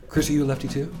Chris, are you a lefty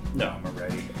too? No, I'm a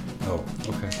righty. Oh,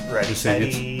 okay. Righty, Just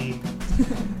saying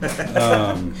righty.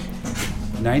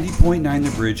 90.9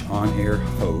 The Bridge on-air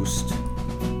host.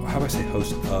 How do I say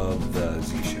host of the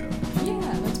Z Show? Yeah,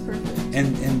 that's perfect.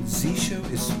 And Z Show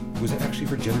was it actually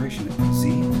for Generation Z?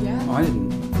 Yeah. Oh, I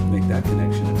didn't make that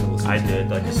connection until listening. I did,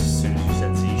 like, as soon as you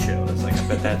said Z Show. I was like, I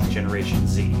bet that's Generation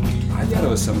Z. I thought it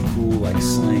was some cool, like,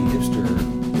 slang hipster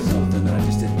something that I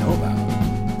just didn't know about.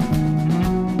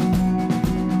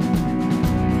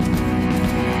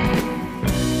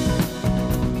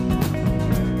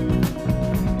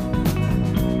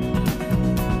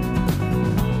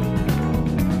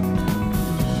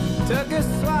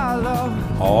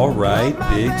 All right,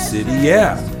 big city,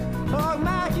 yeah.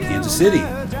 Kansas City,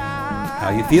 how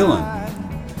you feeling?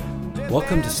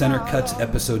 Welcome to Center Cuts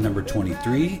episode number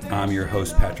 23. I'm your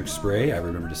host, Patrick Spray. I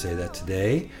remember to say that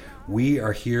today. We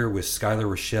are here with Skylar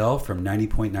Rochelle from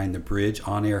 90.9 The Bridge,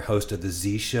 on-air host of the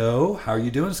Z Show. How are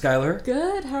you doing, Skylar?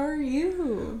 Good, how are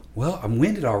you? Well, I'm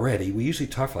winded already. We usually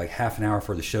talk for like half an hour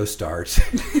before the show starts.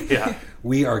 Yeah.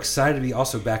 We are excited to be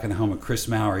also back in the home of Chris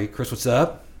Mowry. Chris, what's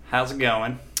up? How's it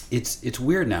going? It's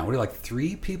weird now. We're like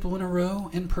 3 people in a row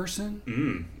in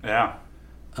person. Yeah.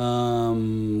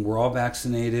 We're all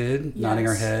vaccinated, nodding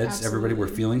our heads. Absolutely. Everybody, we're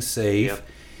feeling safe. Yep.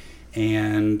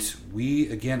 And we,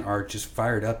 again, are just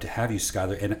fired up to have you,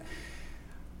 Skylar. And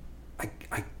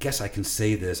I guess I can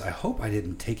say this. I hope I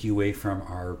didn't take you away from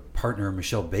our partner,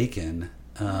 Michelle Bacon,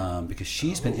 because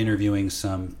she's been interviewing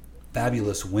some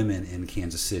fabulous women in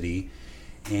Kansas City.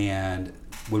 And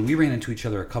when we ran into each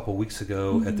other a couple weeks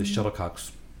ago at the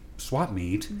Shuttlecock swap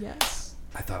meet, Yes.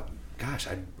 I thought, gosh,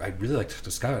 I'd really like to talk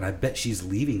to Skylar, and I bet she's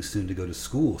leaving soon to go to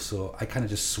school. So I kind of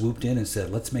just swooped in and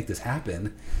said, let's make this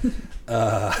happen.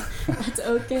 That's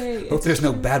okay. Hope there's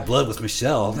no bad blood with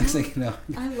Michelle. Next thing you know.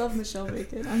 I love Michelle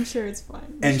Bacon. I'm sure it's fine.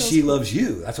 And Michelle's she cool. loves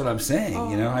you. That's what I'm saying.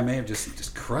 You know, Aw. I may have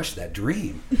just crushed that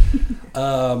dream.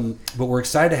 But we're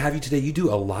excited to have you today. You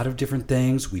do a lot of different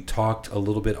things. We talked a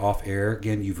little bit off air.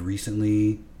 Again, you've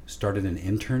recently started an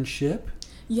internship.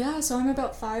 Yeah, so I'm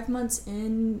about 5 months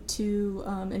into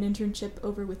an internship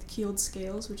over with Keeled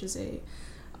Scales, which is a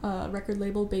record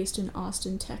label based in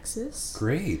Austin, Texas.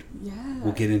 Great. Yeah.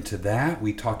 We'll get into that.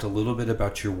 We talked a little bit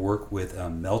about your work with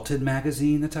Melted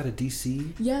Magazine. That's out of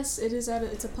D.C. Yes, it is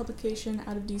it's a publication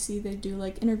out of DC. They do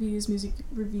like interviews, music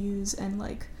reviews, and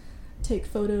like take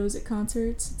photos at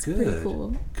concerts. It's a pretty Good.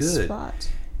 cool Good. spot.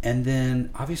 And then,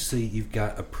 obviously, you've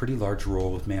got a pretty large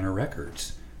role with Manor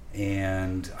Records.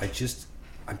 And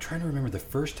I'm trying to remember the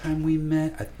first time we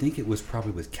met. I think it was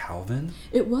probably with Calvin.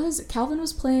 Calvin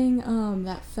was playing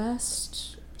that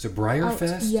fest. Is it Briar out-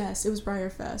 Fest? Yes, it was Briar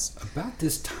Fest. About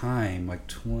this time, like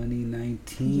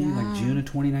 2019, like Yeah. June of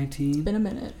 2019. Been a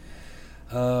minute.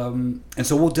 And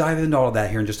so we'll dive into all of that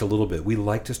here in just a little bit. We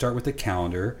like to start with the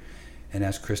calendar. And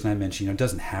as Chris and I mentioned, it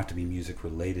doesn't have to be music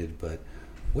related, but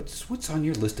what's on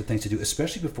your list of things to do,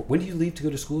 especially before, when do you leave to go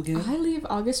to school again? I leave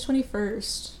August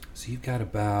 21st. So you've got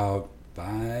about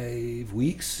 5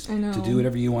 weeks I know. to do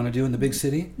whatever you want to do in the big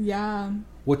city. Yeah.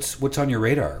 What's on your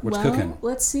radar? What's well, cooking?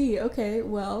 Let's see. Okay,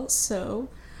 well, so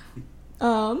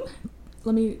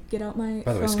let me get out my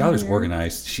By the way, phone Skylar's here.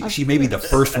 organized. She Of may be the course.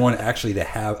 first one actually to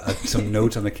have some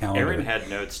notes on the calendar. Aaron had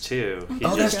notes, too.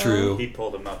 Oh, that's go. true. He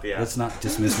pulled them up, yeah. Let's not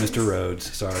dismiss Mr.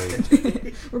 Rhodes.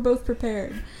 Sorry. We're both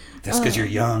prepared. That's because you're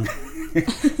young.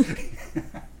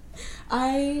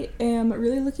 I am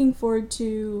really looking forward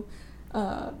to.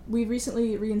 We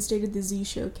recently reinstated the Z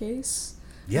Showcase,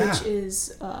 Yeah. which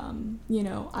is,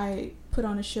 I put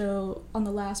on a show on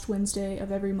the last Wednesday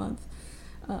of every month,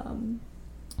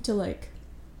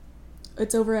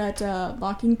 it's over at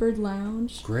Mockingbird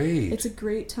Lounge. Great. It's a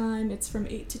great time. It's from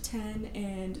 8 to 10,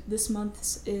 and this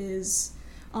month's is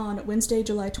on Wednesday,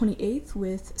 July 28th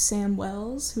with Sam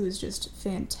Wells, who is just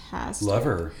fantastic. Love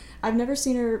her. I've never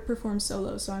seen her perform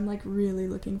solo, so I'm like really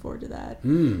looking forward to that.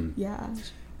 Yeah.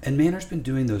 And Manor's been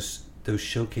doing those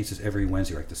showcases every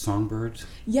Wednesday, like the Songbirds.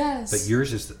 Yes. But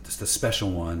yours is the special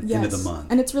one, Yes. end of the month.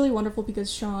 And it's really wonderful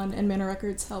because Sean and Manor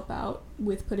Records help out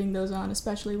with putting those on,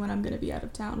 especially when I'm going to be out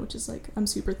of town, which is like, I'm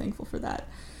super thankful for that.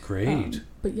 Great.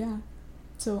 But yeah,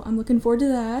 so I'm looking forward to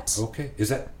that. Okay.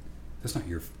 That's not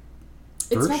your first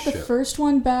It's not the show. first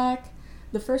one back.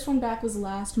 The first one back was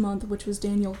last month, which was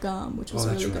Daniel Gum, which was a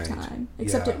that's really good right. time.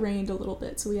 Except Yeah. it rained a little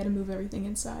bit, so we had to move everything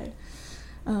inside.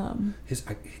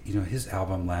 His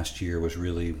album last year was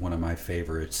really one of my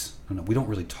favorites. We don't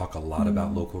really talk a lot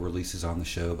about local releases on the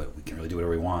show, but we can really do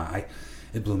whatever we want.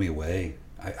 It blew me away.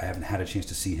 I haven't had a chance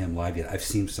to see him live yet. I've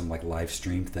seen some like live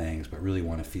stream things, but really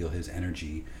want to feel his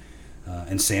energy.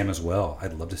 And Sam as well.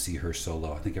 I'd love to see her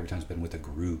solo. I think every time it's been with a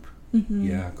group. Mm-hmm.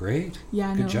 Yeah, great.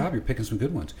 Yeah, I Good know. job. You're picking some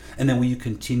good ones. And then will you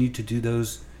continue to do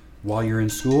those while you're in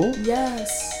school?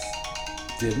 Yes.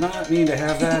 Did not mean to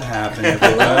have that happen,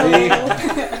 everybody.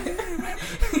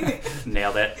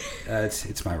 Nailed it.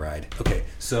 It's my ride. Okay,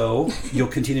 so you'll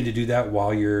continue to do that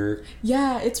while you're...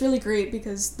 Yeah, it's really great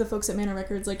because the folks at Manor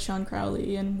Records like Sean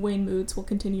Crowley and Wayne Moods will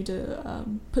continue to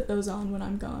put those on when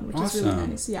I'm gone, which is really Awesome.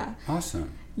 nice. Yeah.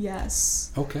 Awesome.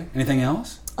 Yes. Okay. Anything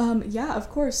else? Yeah, of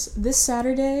course. This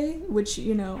Saturday, which,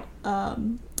 they're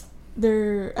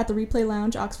at the Replay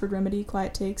Lounge, Oxford Remedy,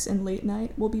 Quiet Takes, and Late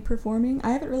Night will be performing.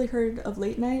 I haven't really heard of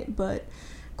Late Night, but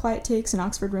Quiet Takes and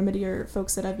Oxford Remedy are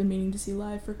folks that I've been meaning to see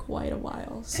live for quite a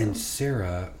while. So. And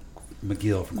Sarah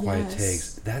McGill from Quiet Yes.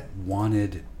 Takes, that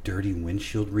Wanted Dirty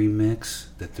Windshield remix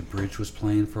that the Bridge was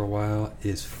playing for a while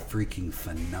is freaking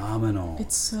phenomenal.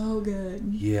 It's so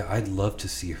good. Yeah, I'd love to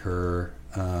see her.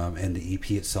 And the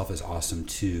EP itself is awesome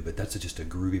too, but that's just a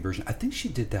groovy version. I think she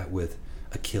did that with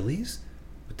Achilles,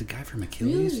 with the guy from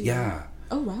Achilles. Really? Yeah.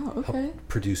 Oh, wow. Okay. Helped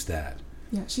produce that.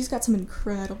 Yeah, she's got some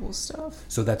incredible stuff.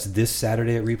 So that's this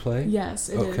Saturday at Replay? Yes,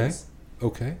 it is.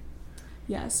 Okay.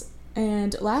 Yes.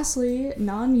 And lastly,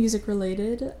 non-music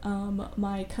related,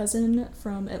 my cousin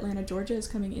from Atlanta, Georgia is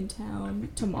coming in town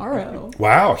tomorrow.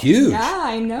 Wow, huge. Yeah,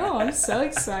 I know. I'm so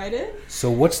excited. So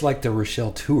what's like the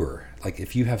Rochelle tour? Like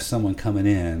if you have someone coming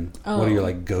in, what are your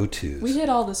like go-tos? We hit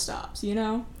all the stops, you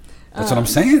know? That's what I'm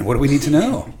saying. What do we need to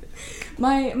know?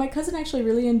 My cousin actually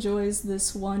really enjoys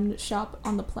this one shop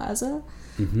on the plaza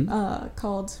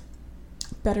called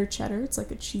Better Cheddar. It's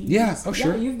like a cheese. Yeah. Oh,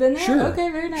 sure. Yeah, you've been there? Sure. Okay,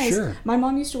 very nice. Sure. My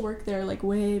mom used to work there like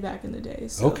way back in the day.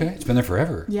 So. Okay. It's been there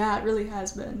forever. Yeah, it really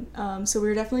has been. So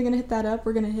we're definitely going to hit that up.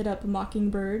 We're going to hit up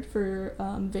Mockingbird for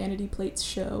Vanity Plate's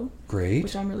show. Great.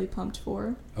 Which I'm really pumped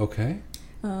for. Okay.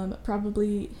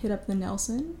 Probably hit up the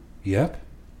Nelson. Yep.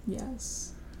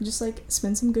 Yes. Just like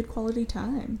spend some good quality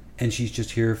time. And she's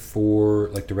just here for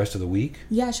like the rest of the week?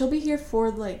 Yeah, she'll be here for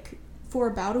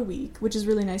about a week, which is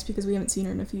really nice because we haven't seen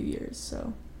her in a few years.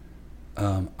 So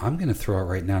I'm going to throw out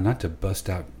right now, not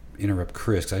to interrupt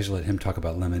Chris, 'cause I usually let him talk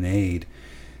about Lemonade.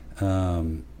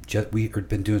 We've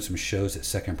been doing some shows at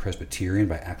Second Presbyterian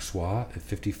by Axwa at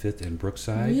 55th and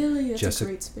Brookside. Really? That's a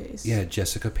great space. Yeah,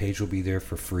 Jessica Page will be there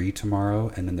for free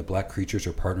tomorrow. And then the Black Creatures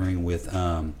are partnering with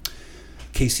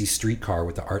Casey Streetcar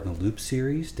with the Art in the Loop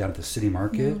series down at the City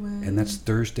Market. No way. And that's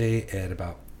Thursday at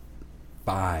about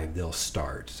 5 they'll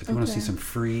start. So if you want to see some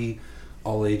free,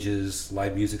 all ages,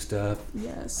 live music stuff.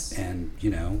 Yes. And,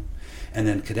 and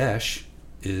then Kadesh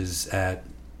is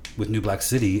with New Black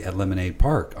City at Lemonade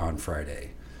Park on Friday.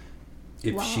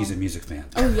 If she's a music fan.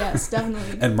 Oh, yes,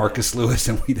 definitely. And Marcus Lewis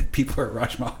and we the people at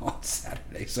Raj Mahal on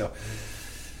Saturday. So,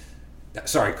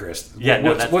 sorry, Chris.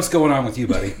 Yeah, what's going on with you,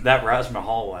 buddy? That Raj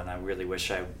Mahal one, I really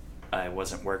wish I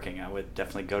wasn't working. I would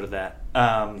definitely go to that.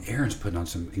 Aaron's putting on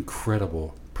some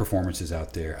incredible performances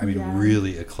out there. I mean,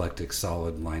 really eclectic,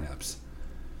 solid lineups.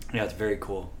 Yeah, it's very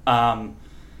cool.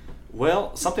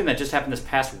 Well, something that just happened this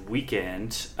past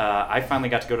weekend, I finally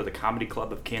got to go to the Comedy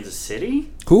Club of Kansas City.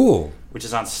 Cool. Which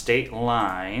is on State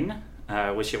Line.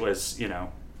 I wish it was,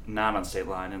 not on State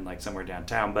Line and like somewhere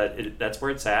downtown, but that's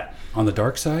where it's at. On the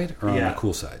dark side or on the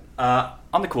cool side?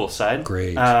 On the cool side.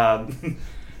 Great.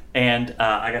 And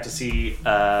I got to see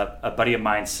a buddy of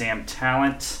mine, Sam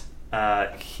Talent.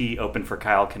 He opened for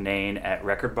Kyle Kinane at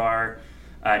Record Bar.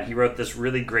 And he wrote this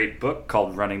really great book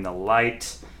called Running the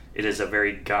Light. It is a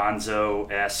very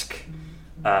Gonzo-esque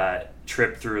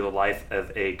trip through the life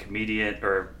of a comedian,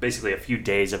 or basically a few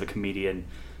days of a comedian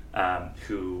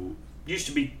who used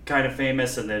to be kind of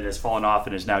famous and then has fallen off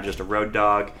and is now just a road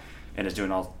dog and is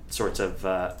doing all sorts of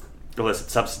illicit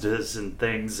substances and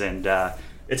things. And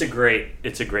it's a great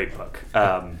book.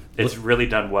 It's really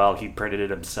done well. He printed it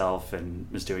himself and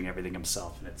is doing everything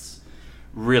himself, and it's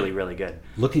really, really good.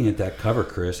 Looking at that cover,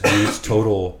 Chris, I mean, it's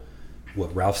total,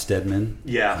 Ralph Steadman?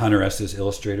 Yeah. Hunter S's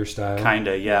Illustrator style?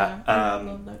 Kinda, yeah. I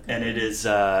love that and it is,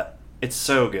 it's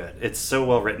so good. It's so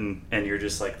well written, and you're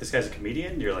just like, this guy's a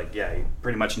comedian? You're like, yeah, he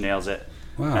pretty much nails it.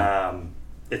 Wow.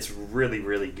 It's really,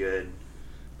 really good.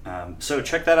 So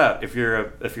check that out. If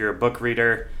you're a book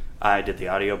reader, I did the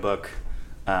audiobook.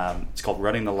 It's called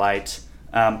Running the Light.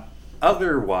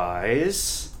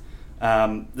 Otherwise,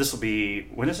 this will be,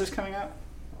 when is this coming out?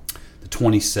 The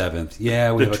 27th.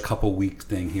 Yeah, we have a couple week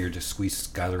thing here to squeeze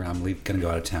Skylar. I'm going to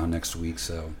go out of town next week,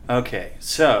 so. Okay,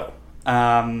 so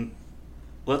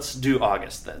let's do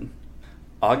August then.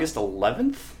 August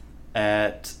 11th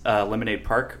at Lemonade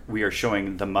Park, we are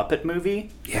showing The Muppet Movie.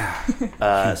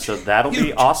 Yeah. So that'll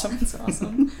be awesome. That's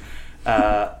awesome.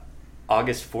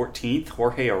 August 14th,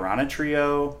 Jorge Arana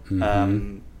Trio.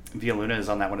 Mm-hmm. Via Luna is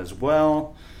on that one as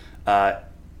well.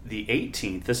 the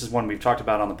 18th, this is one we've talked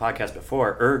about on the podcast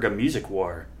before, Erga Music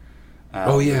War.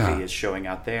 Movie is showing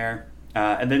out there.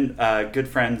 And then good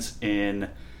friends in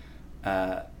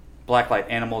Blacklight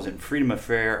Animals and Freedom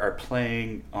Affair are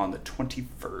playing on the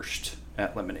 21st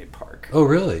at Lemonade Park. Oh,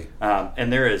 really?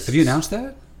 And there is... Have you announced that?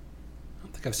 I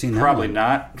don't think I've seen that. Probably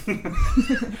not.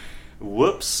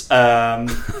 Whoops.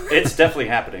 It's definitely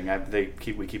happening.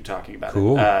 We keep talking about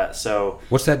cool. it. So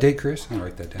what's that date, Chris? I'm going to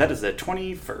write that down. That is the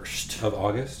 21st. Of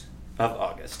August? Of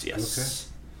August, yes.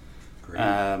 Okay. Great.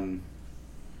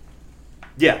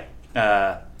 Yeah.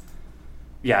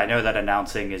 I know that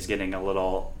announcing is getting a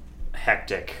little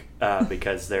hectic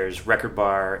because there's Record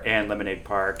Bar and Lemonade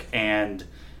Park and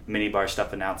Minibar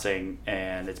stuff announcing,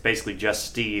 and it's basically just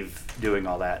Steve doing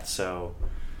all that. So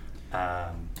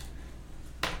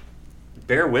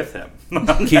bear with him.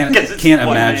 Can't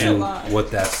imagine man.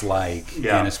 what that's like.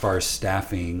 Yeah. And as far as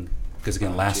staffing, because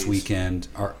again, last weekend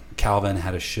Calvin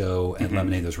had a show at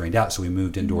Lemonade that was rained out, so we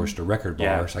moved indoors to Record Bar.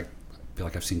 Yeah. So I feel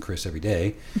like I've seen Chris every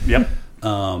day. Yep.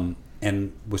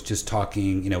 And was just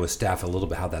talking, with staff a little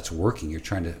bit how that's working. You're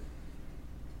trying to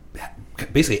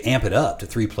basically amp it up to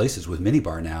 3 places with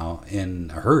Minibar now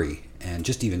in a hurry, and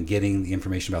just even getting the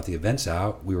information about the events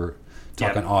out. We were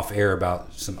talking off air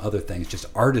about some other things, just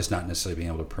artists not necessarily being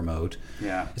able to promote.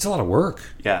 Yeah. It's a lot of work.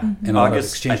 Yeah. And a lot of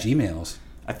exchanged emails.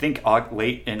 I think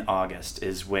late in August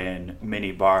is when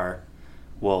Minibar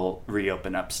will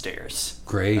reopen upstairs.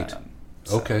 Great.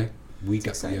 Okay. We've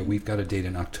got a date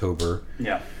in October.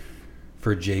 Yeah.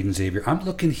 For Jade and Xavier. I'm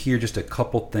looking here just a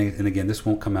couple things, and again, this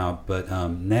won't come out, but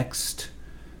next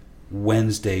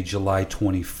Wednesday, July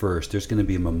 21st, there's going to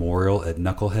be a memorial at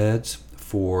Knuckleheads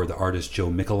for the artist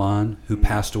Joe Michelon, who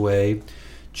passed away.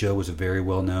 Joe was a very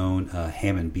well-known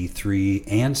Hammond B3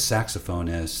 and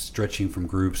saxophonist, stretching from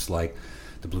groups like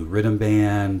the Blue Rhythm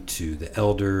Band to the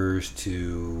Elders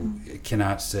to...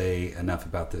 cannot say enough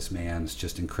about this man's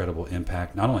just incredible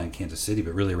impact, not only in Kansas City,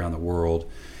 but really around the world.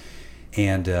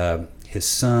 And his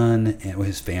son and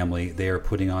his family, they are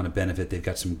putting on a benefit. They've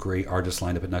got some great artists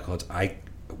lined up at Knuckleheads.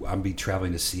 I'll be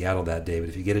traveling to Seattle that day, but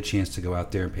if you get a chance to go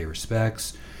out there and pay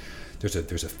respects, there's a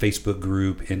Facebook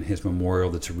group in his memorial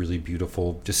that's a really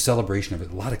beautiful just celebration of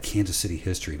it. A lot of Kansas City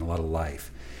history and a lot of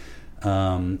life.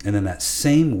 And then that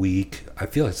same week, I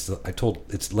feel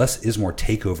it's Less Is More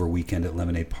takeover weekend at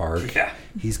Lemonade Park. Yeah.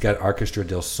 He's got Orchestra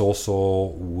del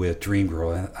Sol with Dream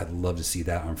Girl. I'd love to see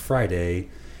that on Friday.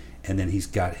 And then he's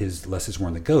got his Less Is More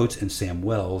and the Goats and Sam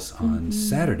Wells on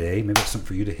Saturday. Maybe that's something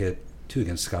for you to hit too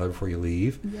again, Skylar, before you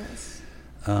leave. Yes.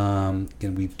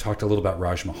 Again, we've talked a little about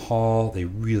Raj Mahal. They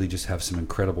really just have some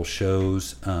incredible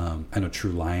shows. I know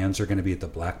True Lions are going to be at the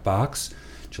Black Box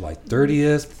July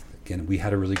 30th. Again, we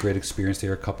had a really great experience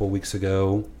there a couple of weeks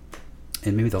ago.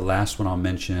 And maybe the last one I'll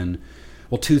mention,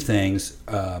 well, 2 things.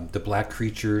 The Black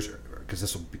Creatures, because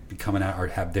this will be coming out, or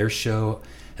have their show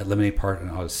at Lemonade Park on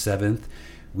August 7th.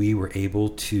 We were able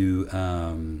to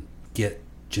get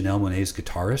Janelle Monáe's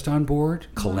guitarist on board.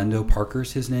 Calendo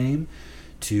Parker's his name,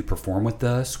 to perform with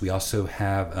us. We also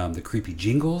have the Creepy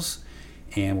Jingles,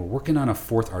 and we're working on a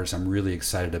 4th artist I'm really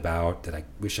excited about that I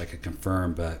wish I could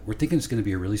confirm, but we're thinking it's going to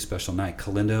be a really special night.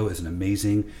 Calendo is an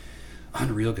amazing,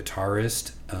 unreal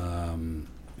guitarist.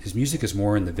 His music is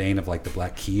more in the vein of like the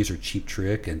Black Keys or Cheap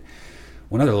Trick. And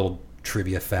one other little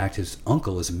trivia fact, his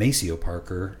uncle is Maceo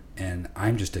Parker, and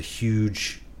I'm just a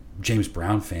huge James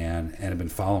Brown fan and have been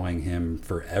following him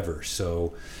forever.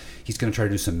 So he's going to try to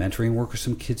do some mentoring work with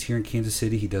some kids here in Kansas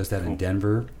City. He does that in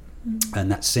Denver.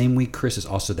 And that same week, Chris, is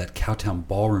also that Cowtown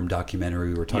Ballroom documentary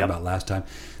we were talking about last time.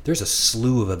 There's a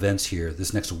slew of events here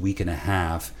this next week and a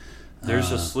half.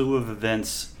 There's a slew of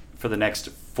events for the next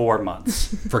 4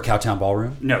 months. For Cowtown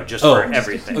Ballroom? No, just for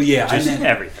everything. Oh, yeah. Just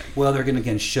everything. Well, they're going to,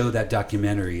 again, show that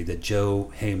documentary that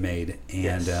Joe Hay made,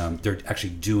 and they're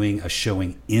actually doing a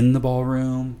showing in the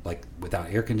ballroom, like without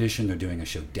air conditioning. They're doing a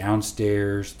show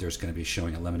downstairs. There's going to be a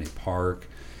showing at Lemonade Park.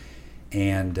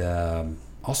 And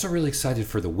also really excited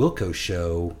for the Wilco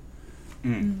show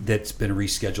that's been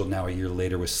rescheduled now a year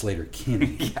later with Slater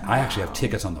Kinney. I actually have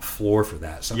tickets on the floor for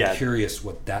that, so I'm curious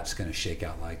what that's going to shake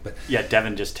out like. But yeah,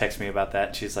 Devin just texted me about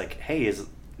that. She's like, "Hey, is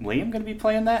Liam going to be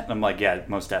playing that?" And I'm like, "Yeah,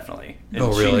 most definitely." And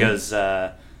really? She goes,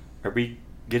 "Are we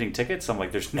getting tickets?" I'm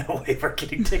like, "There's no way we're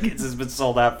getting tickets. It's been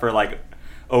sold out for like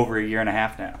over a year and a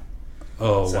half now."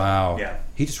 Oh, wow. Yeah.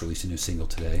 He just released a new single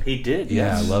today. He did.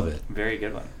 Yeah, yes. I love it. Very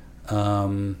good one.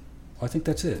 Well, I think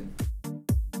that's it.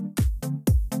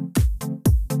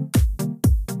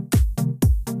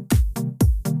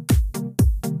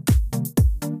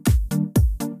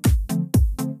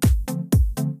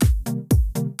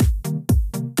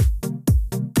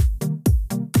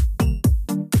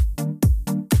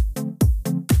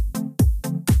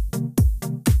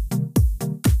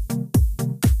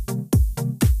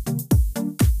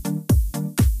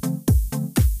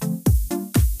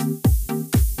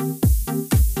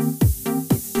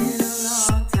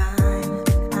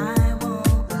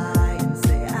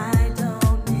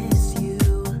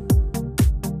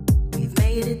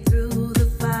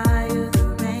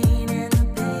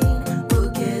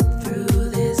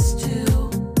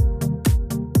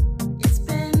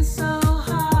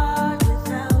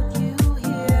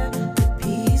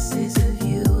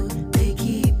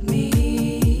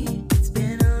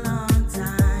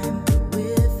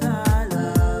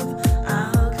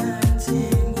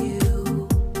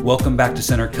 Welcome back to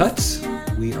Center Cuts.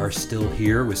 We are still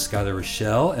here with Skylar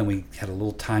Rochelle, and we had a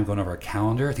little time going over our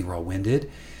calendar. I think we're all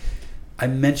winded. I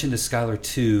mentioned to Skylar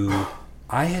too,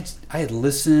 I had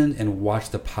listened and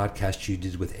watched the podcast you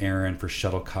did with Aaron for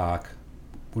Shuttlecock.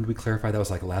 When did we clarify that was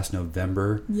like last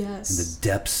November? Yes. In the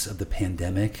depths of the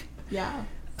pandemic. Yeah.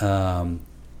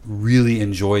 Really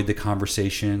enjoyed the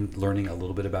conversation, learning a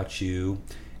little bit about you.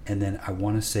 And then I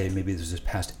want to say maybe this was this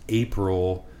past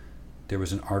April, there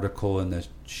was an article in the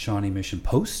Shawnee Mission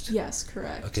Post. Yes,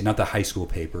 correct. Okay, not the high school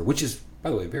paper, which is, by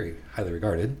the way, very highly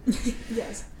regarded.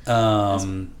 Yes.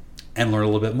 And learn a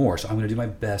little bit more. So I'm going to do my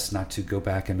best not to go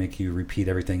back and make you repeat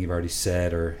everything you've already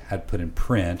said or had put in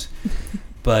print.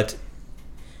 But,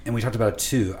 and we talked about it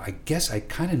too, I guess I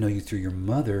kind of know you through your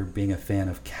mother being a fan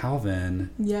of Calvin.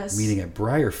 Yes. Meeting at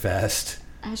Briarfest.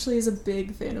 Ashley is a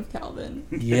big fan of Calvin.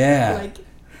 Yeah. Like,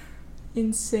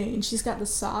 insane. She's got the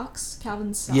socks,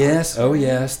 Calvin socks. Yes, oh right?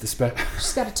 yes.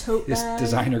 She's got a tote bag.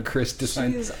 Designer Chris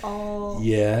design. She is all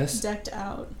decked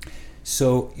out.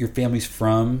 So your family's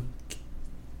from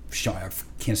Kansas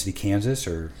City, Kansas,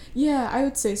 or? Yeah, I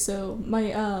would say so.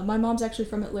 My mom's actually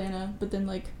from Atlanta, but then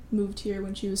like moved here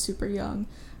when she was super young.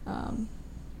 And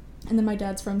then my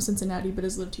dad's from Cincinnati, but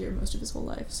has lived here most of his whole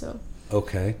life. So.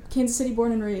 Okay. Kansas City,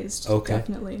 born and raised. Okay.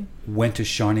 Definitely. Went to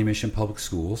Shawnee Mission Public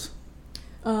Schools.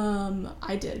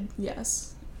 I did,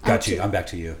 yes. Got you. I'm back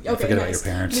to you. Okay, Forget nice. about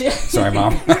your parents. Yeah. Sorry,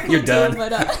 Mom. You're done.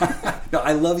 But, no,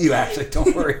 I love you, Ashley.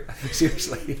 Don't worry.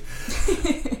 Seriously.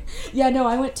 Yeah, no,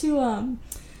 I went to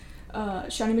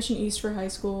Shawnee Mission East for high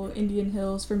school, Indian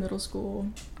Hills for middle school.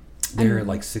 They're at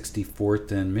like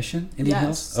 64th and Mission, Indian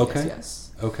Hills? Okay.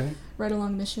 Yes. Okay. Right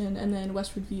along Mission, and then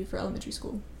Westwood View for elementary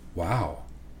school. Wow.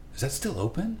 Is that still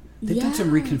open? They've done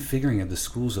some reconfiguring of the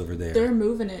schools over there. They're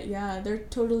moving it, yeah.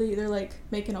 They're like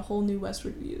making a whole new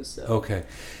Westwood View. So. Okay.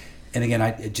 And again,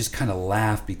 I just kind of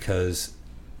laugh because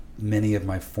many of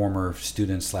my former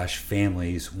students /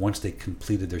 families, once they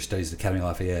completed their studies at Academy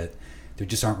Lafayette, there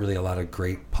just aren't really a lot of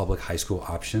great public high school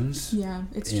options. Yeah,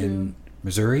 it's in true.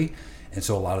 Missouri. And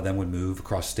so a lot of them would move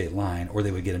across the state line, or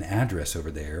they would get an address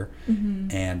over there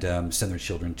and send their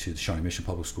children to the Shawnee Mission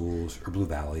Public Schools or Blue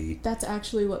Valley. That's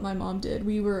actually what my mom did.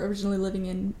 We were originally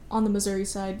living on the Missouri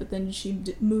side, but then she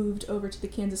moved over to the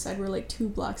Kansas side. We're like 2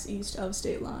 blocks east of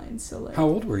state lines. So like. How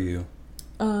old were you?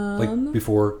 Like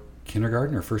before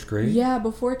kindergarten or first grade? Yeah,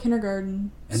 before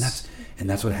kindergarten. And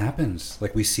that's what happens.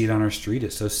 Like we see it on our street.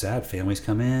 It's so sad. Families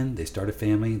come in, they start a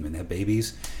family, and they have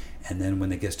babies. And then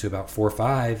when it gets to about 4 or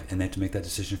 5 and they have to make that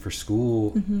decision for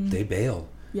school, they bail.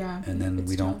 Yeah. And then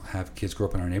we don't have kids grow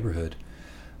up in our neighborhood.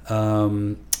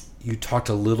 You talked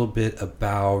a little bit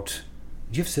about,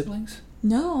 do you have siblings?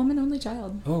 No, I'm an only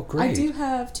child. Oh, great. I do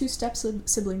have 2 step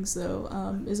siblings,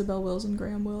 though, Isabel Wills and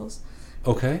Graham Wills.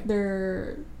 Okay.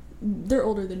 They're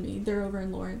older than me. They're over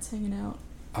in Lawrence hanging out.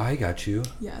 I got you.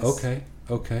 Yes. Okay.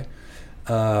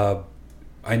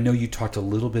 I know you talked a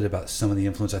little bit about some of the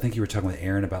influence. I think you were talking with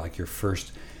Aaron about like your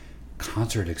first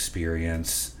concert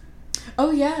experience. Oh,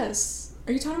 yes.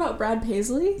 Are you talking about Brad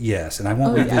Paisley? Yes, and I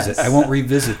won't revisit. Yes. I won't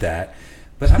revisit that.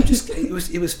 But I'm just. It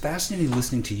was fascinating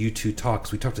listening to you two talk.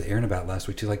 'Cause we talked to Aaron about it last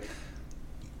week too. Like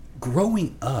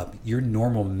growing up, your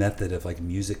normal method of like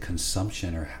music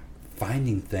consumption or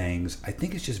finding things, I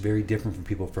think it's just very different from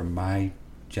people from my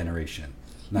generation,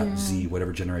 not Z,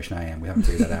 whatever generation I am. We haven't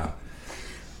figured that out.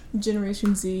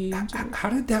 Generation Z. How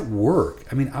did that work?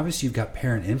 I mean, obviously you've got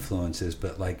parent influences,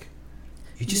 but like,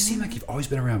 you just seem like you've always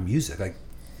been around music, like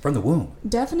from the womb.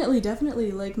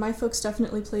 Definitely. Like my folks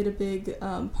definitely played a big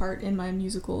part in my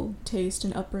musical taste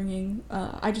and upbringing.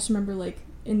 I just remember like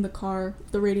in the car,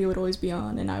 the radio would always be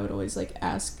on, and I would always like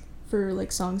ask for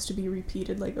like songs to be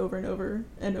repeated like over and over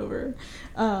and over.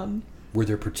 Were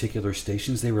there particular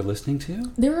stations they were listening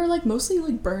to? They were like mostly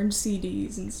like burned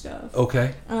CDs and stuff.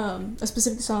 Okay. A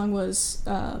specific song was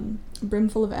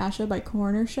 "Brimful of Asha" by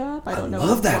Corner Shop. I don't know.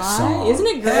 Love that why. song. Isn't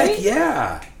it great? Heck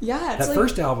yeah. Yeah. It's that like,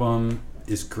 first album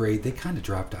is great. They kind of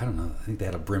dropped. I don't know. I think they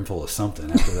had a brimful of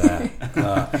something after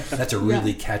that. That's a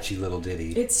really catchy little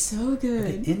ditty. It's so good. Are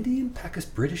they Indian,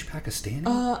 British, Pakistani?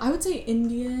 I would say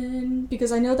Indian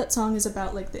because I know that song is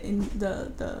about like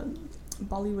the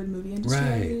Bollywood movie industry,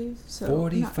 I believe. So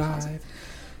 45.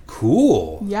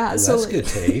 Cool. Yeah, well, so that's like, good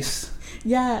taste.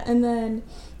 Yeah, and then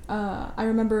I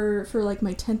remember for like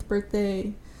my 10th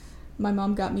birthday, my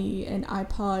mom got me an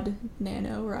iPod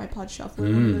Nano or iPod Shuffle,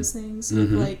 one of those things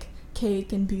with like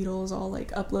Cake and Beatles all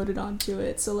like uploaded onto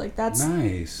it. So like that's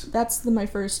nice. That's my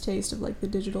first taste of like the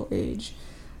digital age,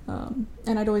 and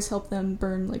I'd always help them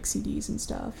burn like CDs and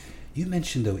stuff. You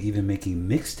mentioned, though, even making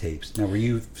mixtapes. Now, were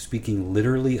you speaking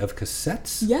literally of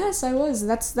cassettes? Yes, I was.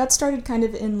 That started kind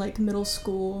of in, like, middle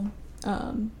school.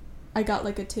 I got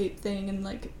like a tape thing and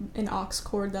like an aux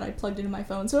cord that I plugged into my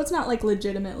phone. So it's not like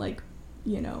legitimate, like,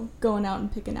 you know, going out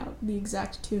and picking out the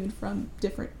exact tune from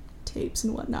different tapes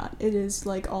and whatnot. It is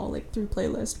like all like through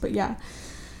playlist. But yeah,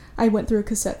 I went through a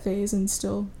cassette phase and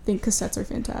still think cassettes are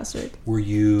fantastic. Were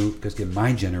you, because in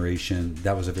my generation,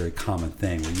 that was a very common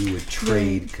thing where you would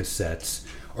trade cassettes,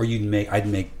 or I'd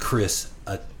make Chris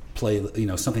a play, you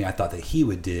know, something I thought that he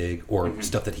would dig, or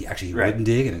stuff that he actually wouldn't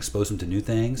dig, and expose him to new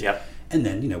things. Yep. And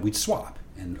then, you know, we'd swap,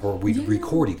 or we'd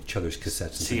record each other's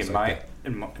cassettes and things like that.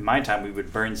 In my time, we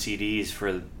would burn CDs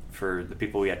for the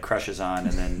people we had crushes on,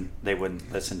 and then they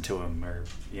wouldn't listen to them, or,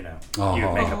 you know, you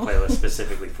would make a playlist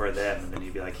specifically for them, and then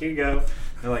you'd be like, here you go. And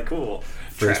they're like, cool.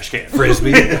 Trash can.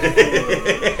 Frisbee.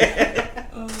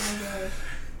 Oh my god.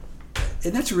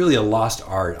 And that's really a lost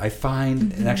art. I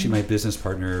find, and actually my business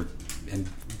partner and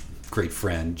great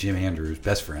friend, Jim Andrews,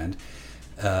 best friend,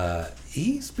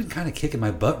 he's been kind of kicking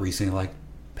my butt recently, like,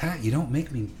 Pat, you don't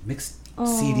make me mix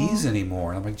CDs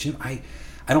anymore. And I'm like, Jim, I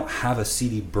don't have a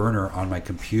CD burner on my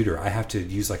computer. I have to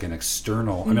use like an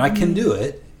external. I mean, I can do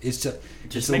it. It's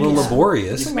just a little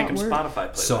laborious. Just make them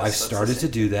Spotify playlists. So I've started to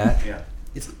do that. Yeah.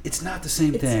 It's not the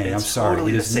same thing. It's I'm sorry.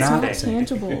 totally It the is same not thing.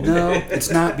 Tangible. No, it's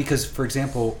not, because, for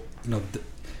example, you know,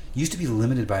 used to be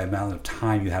limited by amount of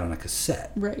time you had on a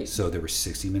cassette. Right. So there were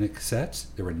 60-minute cassettes,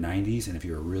 there were 90s, and if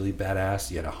you were really badass,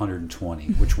 you had 120,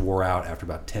 which wore out after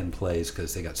about 10 plays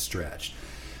because they got stretched.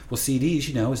 Well, CDs,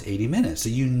 you know, is 80 minutes, so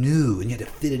you knew, and you had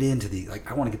to fit it into the, like,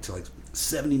 I want to get to like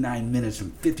 79 minutes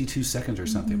and 52 seconds or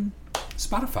something.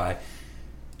 Spotify,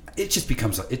 it just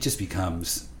becomes,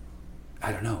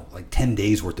 I don't know, like 10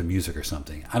 days worth of music or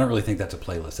something. I don't really think that's a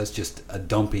playlist. That's just a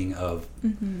dumping of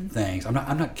things. I'm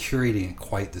not curating it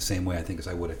quite the same way, I think, as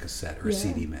I would a cassette or a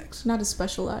CD mix. Not as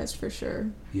specialized for sure.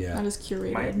 Yeah. Not as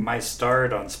curated. My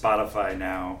start on Spotify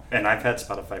now, and I've had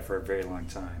Spotify for a very long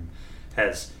time,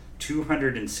 has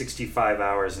 265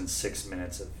 hours and 6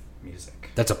 minutes of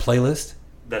music. That's a playlist?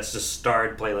 That's just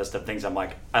starred playlist of things I'm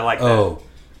like, I like that.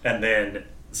 And then,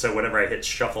 so whenever I hit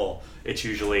shuffle, it's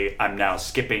usually, I'm now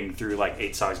skipping through like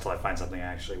 8 songs till I find something I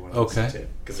actually want to listen to.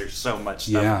 Because there's so much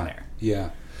stuff in there. Yeah.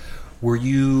 Were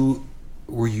you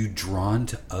drawn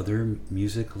to other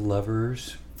music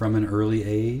lovers from an early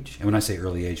age? And when I say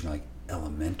early age, I mean like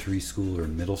elementary school or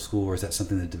middle school, or is that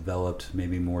something that developed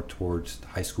maybe more towards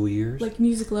high school years? Like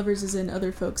music lovers as in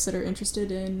other folks that are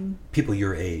interested in... People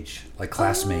your age, like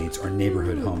classmates or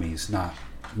neighborhood homies, not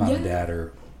mom and dad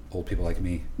or old people like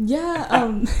me.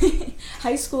 Yeah,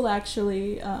 high school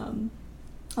actually, a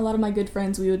lot of my good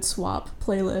friends, we would swap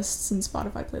playlists and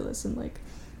Spotify playlists, and like,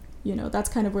 you know, that's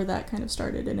kind of where that kind of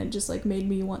started, and it just like made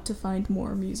me want to find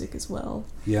more music as well.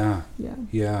 Yeah.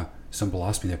 Some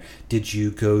philosophy there. Did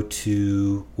you go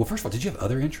to, well, first of all, did you have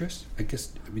other interests? I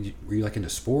guess, I mean, were you like into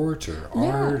sports or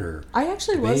art or I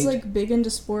actually debate? was like big into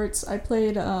sports. I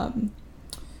played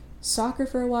soccer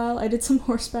for a while. I did some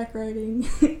horseback riding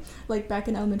like back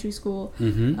in elementary school.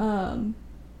 And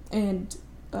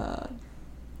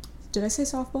did I say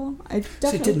softball? I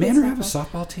definitely did Manor have a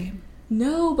softball team?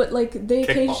 No, but like they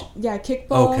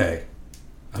kickball.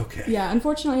 Okay. Yeah,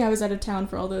 unfortunately I was out of town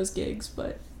for all those gigs,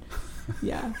 but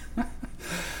yeah.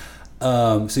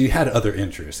 So you had other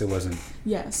interests. It wasn't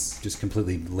just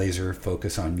completely laser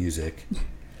focus on music.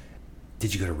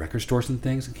 Did you go to record stores and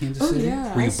things in Kansas City?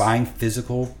 Yeah. Were you buying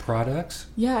physical products?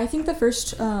 Yeah, I think the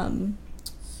first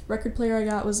record player I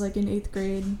got was like in 8th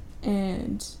grade,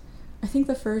 and I think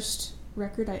the first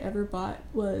record I ever bought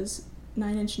was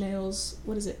 9 Inch Nails,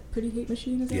 what is it, Pretty Hate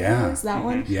Machine? Is that what it is? That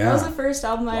one? Yeah. That was the first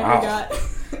album I ever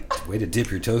got. Way to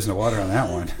dip your toes in the water on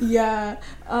that one. Yeah.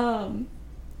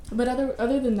 But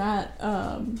other than that,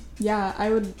 I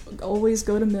would always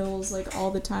go to Mills like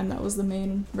all the time. That was the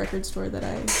main record store that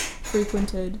I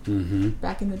frequented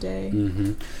back in the day.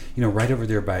 You know, right over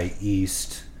there by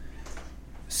East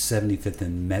 75th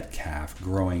and Metcalf,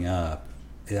 growing up,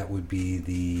 that would be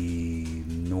the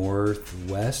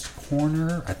northwest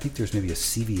corner. I think there's maybe a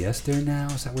CVS there now.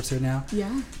 Is that what's there now?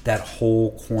 Yeah. That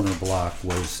whole corner block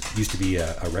used to be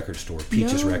a record store,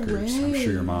 Peaches Records. Way. I'm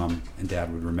sure your mom and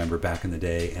dad would remember back in the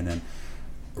day. And then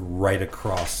right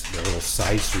across the little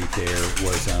side street there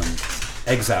was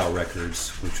Exile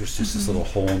Records, which was just this little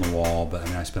hole in the wall. But I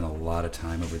mean, I spent a lot of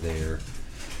time over there.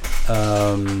 We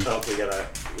got a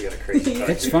crazy dog.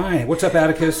 It's fine. What's up,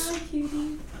 Atticus? Hi,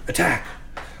 cutie. Attack.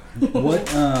 What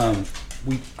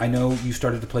I know you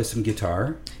started to play some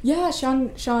guitar. Yeah,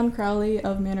 Sean Crowley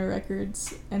of Manor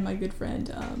Records and my good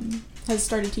friend has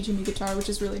started teaching me guitar, which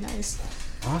is really nice.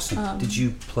 Awesome. Did you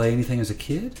play anything as a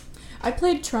kid? I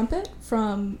played trumpet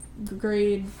from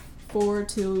grade 4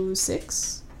 to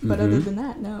 6, but other than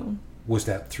that, no. Was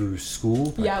that through school?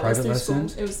 Like Yeah, it was private through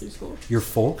lessons? school. It was through school. Your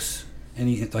folks?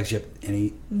 Any like you have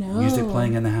any No. music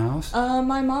playing in the house?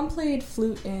 My mom played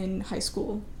flute in high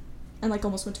school, and like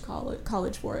almost went to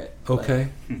college for it. Okay.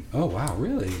 Oh wow,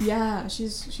 really? But yeah, she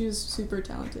was super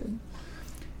talented.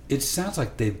 It sounds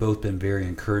like they've both been very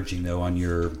encouraging though on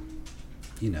your,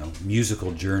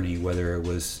 musical journey, whether it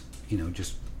was,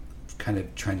 just kind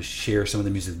of trying to share some of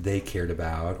the music they cared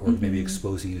about, or maybe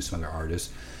exposing you to some other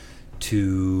artists,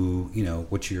 to,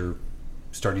 what you're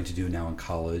starting to do now in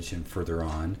college and further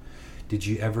on. Did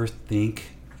you ever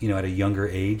think, at a younger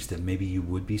age that maybe you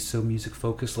would be so music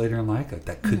focused later in life? Like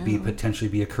that could be No. potentially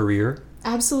be a career?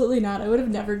 Absolutely not. I would have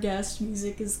never guessed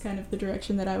music is kind of the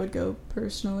direction that I would go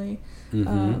personally.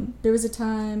 There was a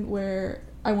time where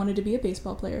I wanted to be a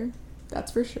baseball player. That's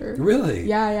for sure. Really?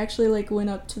 Yeah, I actually went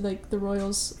up to the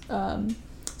Royals.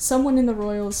 Someone in the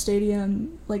Royals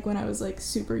stadium, when I was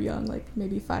super young,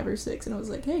 maybe 5 or 6, and I was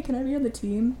like, "Hey, can I be on the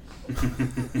team?"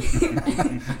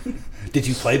 Did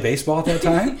you play baseball at that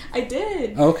time? I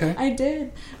did. Okay. I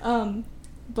did.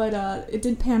 But it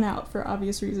didn't pan out for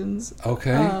obvious reasons.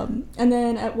 Okay. And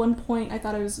then at one point, I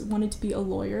thought I wanted to be a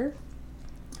lawyer.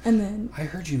 And then I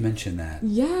heard you mention that.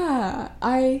 yeah,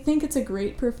 I think it's a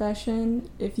great profession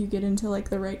if you get into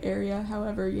the right area.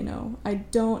 However, I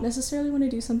don't necessarily want to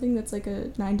do something that's like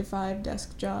a 9-to-5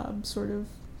 desk job, sort of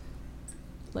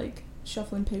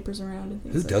shuffling papers around and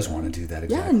things. Who like does that. want to do that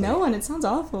Yeah, exactly? no one. It sounds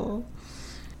awful.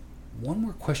 One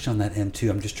more question on that end too.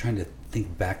 I'm just trying to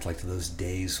think back to those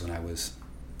days when I was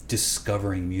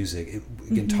discovering music.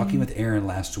 Again, talking with Aaron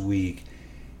last week,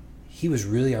 he was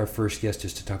really our first guest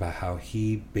just to talk about how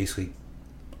he basically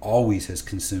always has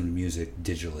consumed music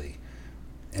digitally.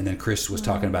 And then Chris was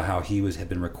talking about how he had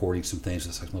been recording some things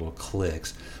with little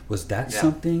clicks. Was that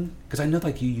something? Because I know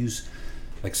you use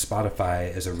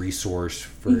Spotify as a resource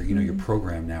for your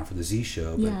program now for the Z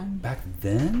Show. But back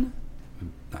then,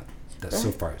 not that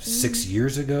so far, 6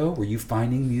 years ago, were you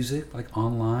finding music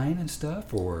online and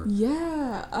stuff, or?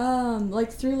 Yeah,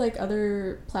 through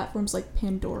other platforms like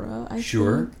Pandora. I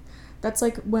Sure. think. That's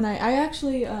when I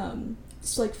actually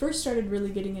first started really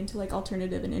getting into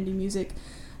alternative and indie music.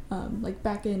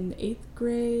 Back in 8th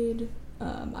grade,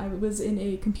 I was in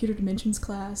a computer dimensions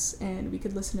class, and we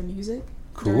could listen to music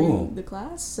during the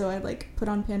class. So I put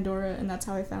on Pandora, and that's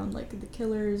how I found the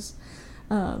Killers.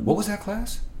 What was that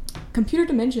class? Computer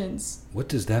dimensions. What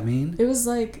does that mean? It was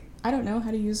I don't know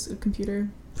how to use a computer.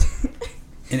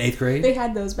 In 8th grade? They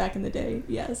had those back in the day.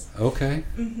 Yes. Okay.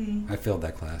 I failed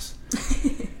that class.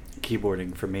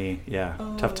 Keyboarding for me, yeah.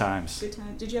 Tough times. Good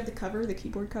time. Did you have the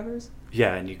keyboard covers?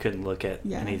 Yeah, and you couldn't look at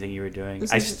anything you were doing.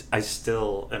 I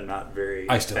still am not very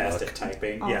fast at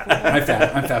typing. Awful.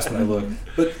 Yeah. I'm fast when I look.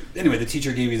 But anyway, the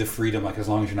teacher gave you the freedom, as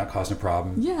long as you're not causing a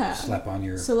problem. Yeah. Slap on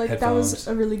your So headphones. that was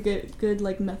a really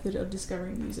good method of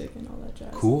discovering music and all that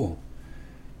jazz. Cool.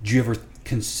 Do you ever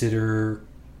consider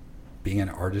being an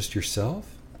artist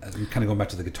yourself? I'm kind of going back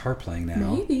to the guitar playing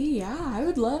now. Maybe, yeah. I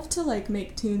would love to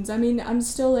make tunes. I mean, I'm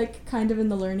still kind of in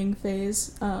the learning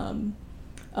phase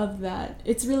of that.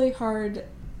 It's really hard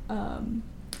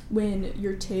when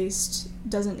your taste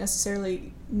doesn't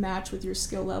necessarily match with your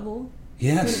skill level.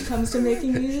 Yes. When it comes to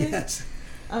making music. Yes.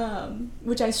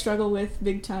 Which I struggle with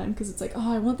big time, because it's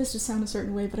I want this to sound a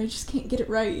certain way, but I just can't get it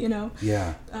right,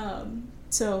 Yeah.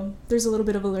 So there's a little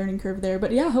bit of a learning curve there.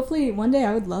 But yeah, hopefully one day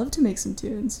I would love to make some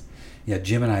tunes. Yeah,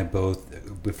 Jim and I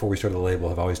both, before we started the label,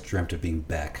 have always dreamt of being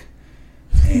Beck.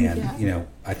 And,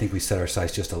 I think we set our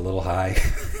sights just a little high.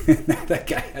 That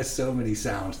guy has so many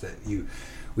sounds that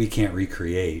we can't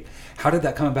recreate. How did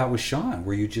that come about with Sean?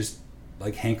 Were you just,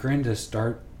 hankering to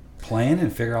start playing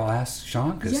and figure I'll ask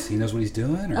Sean because he knows what he's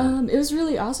doing? Or? It was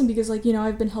really awesome because,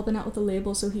 I've been helping out with the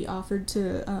label, so he offered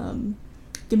to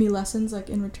give me lessons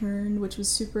in return, which was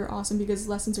super awesome because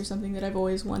lessons are something that I've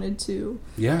always wanted to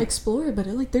explore,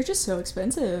 but they're just so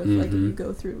expensive if you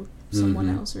go through someone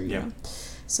else or you know.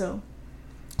 So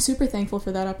super thankful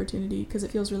for that opportunity because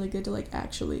it feels really good to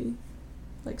actually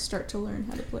start to learn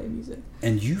how to play music.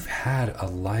 And you've had a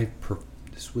live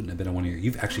this wouldn't have been one of your.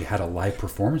 You've actually had a live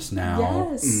performance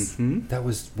now. Yes. That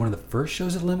was one of the first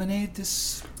shows at Lemonade this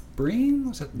spring.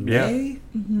 Was that May?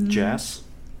 Jess.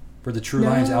 For the True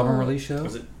Lions album release show?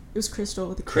 Was it? It was Crystal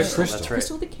with a K. Crystal, that's right.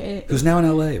 Crystal with a K. Who's now in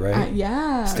LA, right?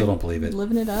 Yeah. Still don't believe it.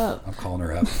 Living it up. I'm calling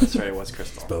her up. That's right, it was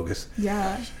Crystal. It's bogus.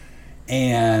 Yeah.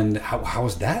 And how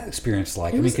was that experience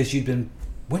like? Because you'd been...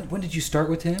 When did you start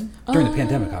with him? During the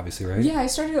pandemic, obviously, right? Yeah, I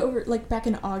started over back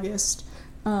in August,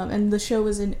 and the show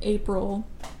was in April,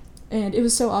 and it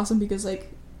was so awesome because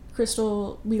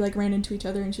Crystal, we like ran into each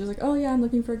other and she was like, oh yeah, I'm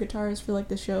looking for a guitarist for like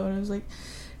the show, and I was like,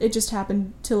 it just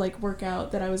happened to like work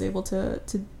out that I was able to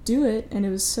do it, and it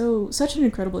was such an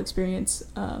incredible experience,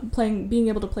 being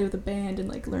able to play with a band and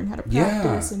like learn how to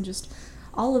practice and just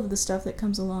all of the stuff that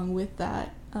comes along with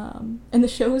that. And the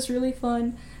show was really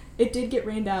fun. It did get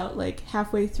rained out like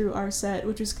halfway through our set,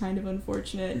 which was kind of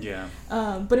unfortunate. Yeah.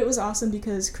 But it was awesome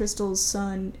because Crystal's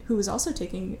son, who was also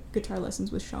taking guitar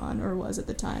lessons with Sean, or was at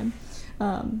the time,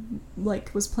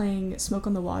 like was playing Smoke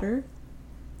on the Water.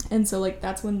 And so like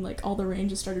that's when like all the rain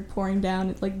just started pouring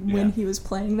down, like when he was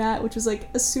playing that, which was like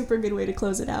a super good way to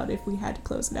close it out if we had to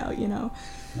close it out, you know.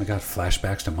 Oh my God,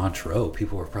 flashbacks to Montreux.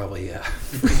 People were probably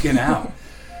freaking out.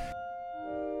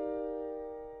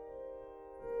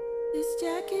 This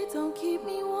jacket don't keep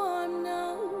me warm,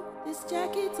 no. This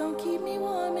jacket don't keep me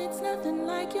warm. It's nothing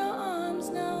like your arms,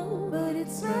 no. But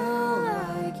it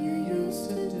smells like you used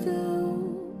to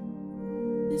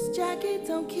do. This jacket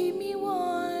don't keep me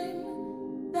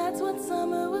warm. That's what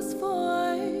summer was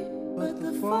for. But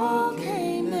the fall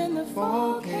came, then the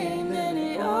fall came, then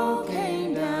it all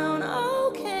came down.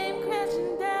 All came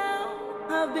crashing down.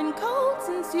 I've been cold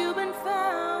since you've been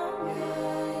found.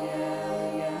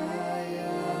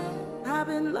 I've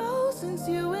been low since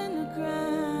you in the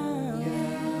ground.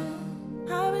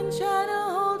 I've been trying to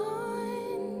hold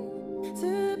on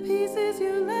to the pieces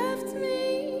you left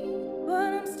me,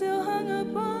 but I'm still hung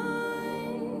up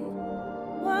on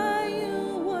why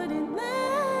you wouldn't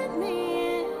let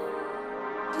me in.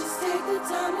 Just take the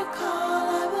time to call,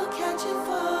 I will catch you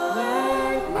falling.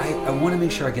 I want to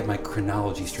make sure I get my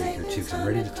chronology straight here too, because I'm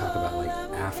ready to talk about like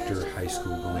after high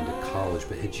school going to college.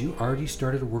 But had you already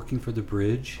started working for the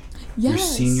Bridge? Yes. Your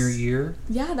senior year?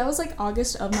 Yeah, that was like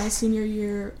August of my senior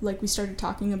year. Like we started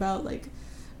talking about like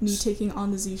me taking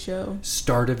on the Z show.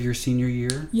 Start of your senior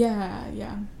year?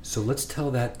 Yeah. So let's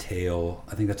tell that tale.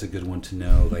 I think that's a good one to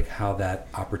know, like how that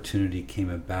opportunity came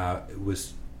about.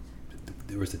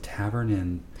 There was a tavern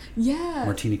in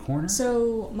Martini Corner?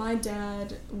 So my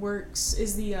dad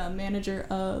is the manager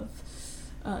of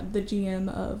the GM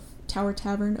of Tower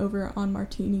Tavern over on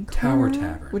Martini Corner. Tower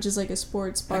Tavern. Which is like a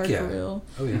sports bar grill.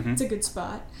 Oh, yeah. It's a good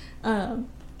spot. And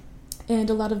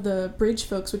a lot of the Bridge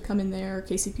folks would come in there,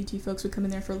 KCPT folks would come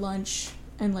in there for lunch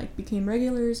and like became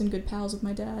regulars and good pals with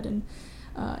my dad. And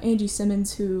Angie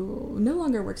Simmons, who no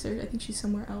longer works there, I think she's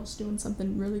somewhere else doing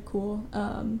something really cool,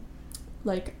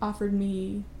 like offered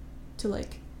me to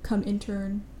like come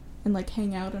intern and like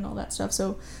hang out and all that stuff.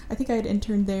 So I think I had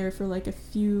interned there for like a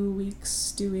few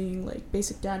weeks doing like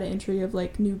basic data entry of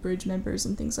like new Bridge members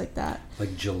and things like that.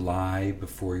 Like July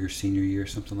before your senior year,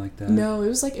 something like that? No, it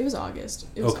was August.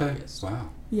 It was August. Wow.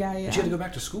 Yeah. But you had to go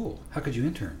back to school. How could you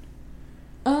intern?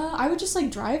 I would just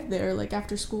like drive there like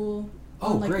after school.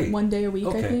 Oh, on, like, great. One day a week,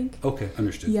 I think. Okay,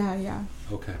 understood. Yeah.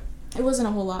 Okay. It wasn't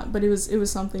a whole lot, but it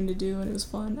was something to do and it was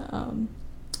fun.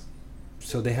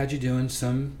 So they had you doing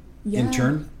some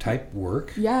intern type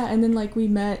work. Yeah, and then like we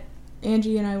met,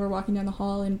 Angie and I were walking down the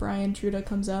hall and Brian Truda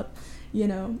comes up, you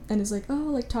know, and is like, oh,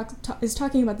 like is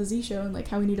talking about the Z show and like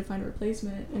how we need to find a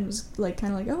replacement, and was like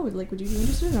kind of like, oh, like would you be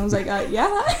interested? And I was like, yeah,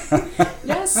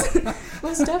 yes,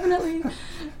 most definitely.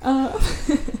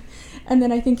 And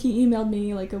then I think he emailed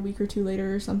me like a week or two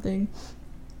later or something,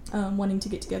 wanting to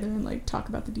get together and like talk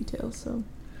about the details. So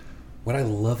what I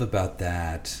love about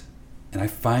that, and I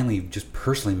finally just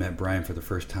personally met Brian for the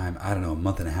first time, I don't know, a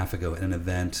month and a half ago at an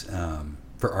event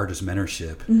for artist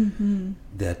mentorship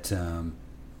that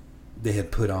they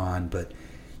had put on. But,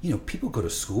 you know, people go to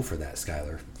school for that,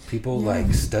 Skylar. People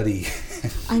like study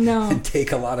I know. and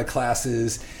take a lot of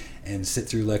classes and sit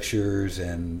through lectures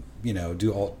and, you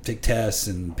know, take tests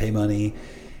and pay money.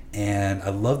 And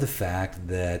I love the fact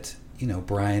that, you know,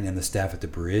 Brian and the staff at the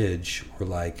Bridge were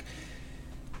like,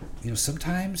 you know,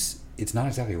 sometimes it's not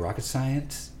exactly rocket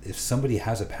science. If somebody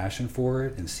has a passion for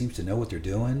it and seems to know what they're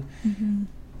doing,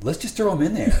 let's just throw them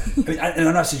in there. I mean, and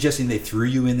I'm not suggesting they threw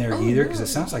you in there either, because it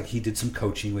sounds like he did some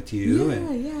coaching with you.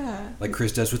 Yeah. Like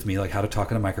Chris does with me, like how to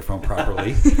talk on a microphone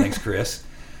properly. Thanks, Chris.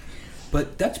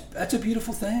 But that's a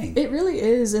beautiful thing. It really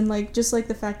is, and like just like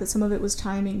the fact that some of it was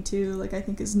timing too, like I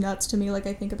think is nuts to me. Like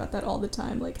I think about that all the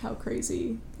time, like how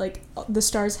crazy like the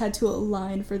stars had to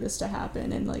align for this to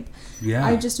happen, and like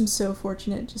I just am so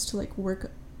fortunate just to like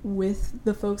work with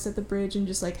the folks at the Bridge and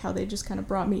just like how they just kind of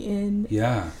brought me in.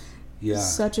 Yeah.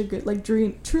 Such a good like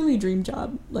truly dream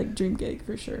job, like dream gig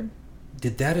for sure.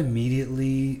 Did that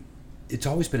immediately? It's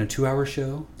always been a 2-hour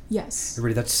show. Yes.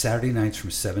 Everybody, that's Saturday nights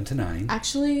from 7 to 9.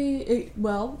 Actually,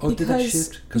 because... did that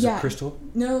shift because of Crystal?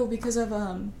 No, because of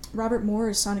Robert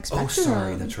Moore's Sonic Spectrum. Oh,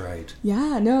 sorry, that's right.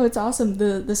 Yeah, no, it's awesome.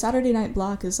 The Saturday night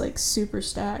block is like super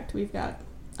stacked. We've got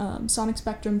Sonic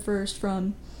Spectrum first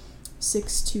from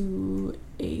 6 to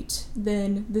 8,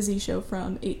 then the Z Show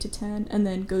from 8 to 10, and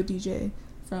then Go DJ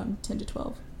from 10 to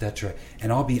 12. That's right.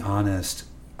 And I'll be honest,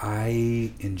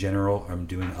 I, in general, am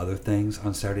doing other things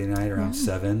on Saturday night around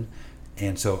 7.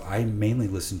 And so I mainly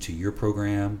listen to your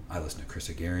program. I listen to Chris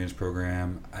Agarian's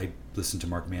program. I listen to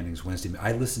Mark Manning's Wednesday.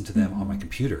 I listen to them on my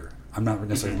computer. I'm not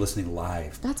necessarily listening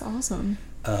live. That's awesome.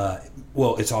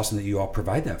 Well, it's awesome that you all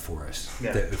provide that for us.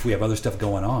 Yeah. That if we have other stuff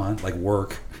going on, like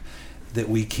work, that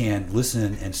we can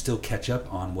listen and still catch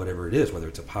up on whatever it is, whether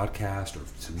it's a podcast or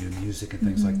some new music and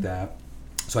things like that.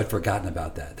 So I'd forgotten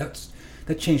about that.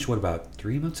 That changed, about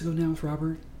 3 months ago now with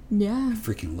Robert? Yeah. I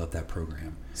freaking love that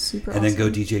program. Super and awesome.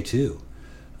 then Go DJ too.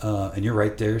 And you're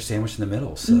right there, sandwiched in the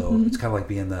middle. So it's kind of like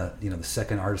being the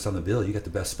second artist on the bill. You got the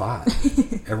best spot.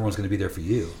 Everyone's going to be there for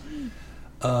you.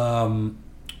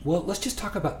 Well, let's just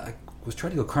talk about. I was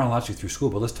trying to go chronologically through school,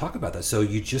 but let's talk about that. So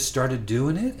you just started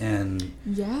doing it, and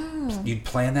you'd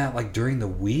plan that like during the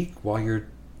week while you're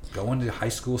going to high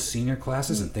school senior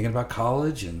classes and thinking about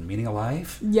college and meaning of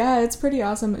life. Yeah, it's pretty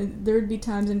awesome. There would be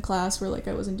times in class where like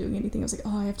I wasn't doing anything. I was like,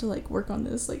 oh, I have to like work on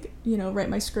this, like, write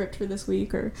my script for this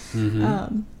week, or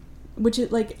which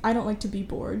it, like, I don't like to be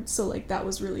bored, so like that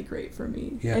was really great for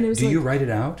me. Yeah. And it was, do you write it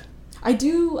out? I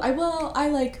do. I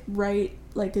like write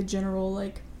like a general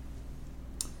like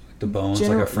the bones,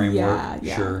 like a framework.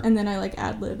 Yeah. Sure. And then I like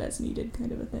ad lib as needed,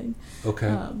 kind of a thing.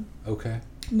 Okay. Okay.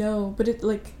 No, but it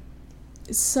like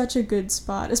it's such a good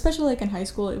spot, especially like in high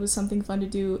school. It was something fun to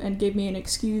do and gave me an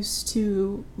excuse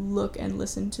to look and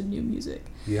listen to new music.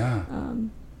 Yeah.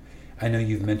 I know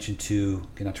you've mentioned too,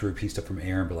 not to repeat stuff from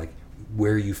Aaron, but like,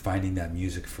 where are you finding that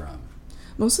music from?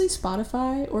 Mostly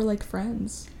Spotify or like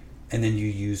friends. And then you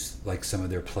use like some of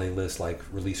their playlists, like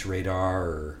Release Radar,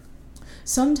 or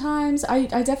sometimes I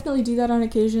definitely do that on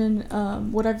occasion.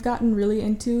 What I've gotten really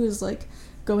into is like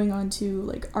going on to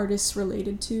like artists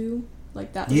related to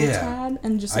like that little tab,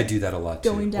 and just like, I do that a lot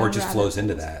too, or it just flows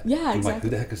into that. Yeah, I'm exactly. like, who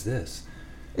the heck is this?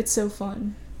 It's so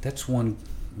fun. That's one.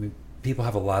 I mean, people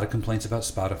have a lot of complaints about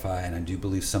Spotify, and I do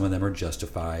believe some of them are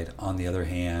justified. On the other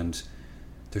hand,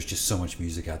 there's just so much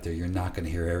music out there, you're not going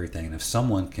to hear everything. And if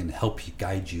someone can help you,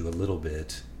 guide you a little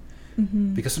bit,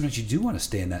 because sometimes you do want to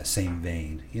stay in that same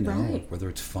vein, right. Whether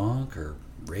it's funk or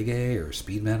reggae or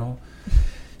speed metal.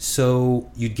 So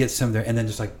you'd get some there, and then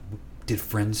just like, did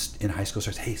friends in high school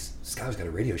start, hey, Skylar's got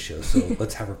a radio show, so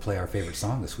let's have her play our favorite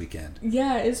song this weekend?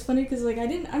 Yeah, it's funny because like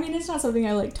it's not something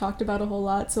I like talked about a whole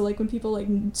lot. So like when people like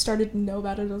started to know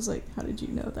about it, I was like, how did you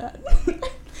know that?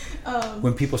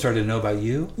 When people started to know about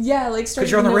you? Yeah, like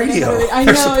because you're on the radio. I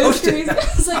know, it was crazy.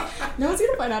 It's like, no one's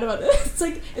gonna find out about this. It's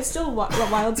like, it still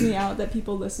wilds me out that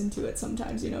people listen to it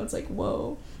sometimes. It's like,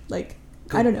 whoa, like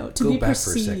I don't know, to be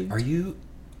perceived. For a sec. Are you?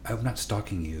 I'm not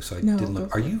stalking you, so I no, didn't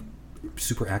look. Are you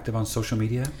super active on social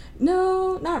media?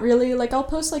 No, not really. Like I'll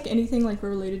post like anything like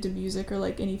related to music or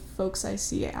like any folks I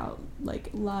see out like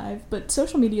live, but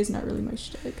social media is not really my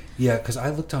shtick. Yeah, because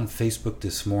I looked on Facebook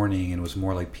this morning and it was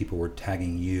more like people were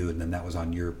tagging you, and then that was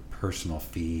on your personal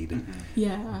feed.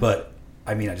 Yeah. But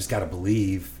I mean, I just gotta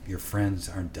believe your friends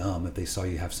aren't dumb if they saw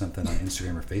you have something on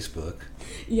Instagram or Facebook.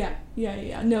 Yeah.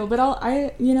 No, but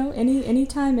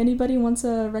anytime anybody wants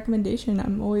a recommendation,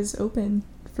 I'm always open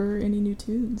for any new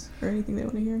tunes or anything they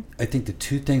want to hear. I think the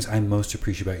two things I most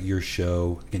appreciate about your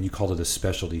show, and you called it a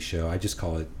specialty show, I just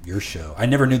call it your show. I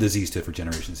never knew the Z stood for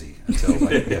Generation Z until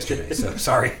like yesterday, so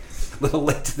sorry, a little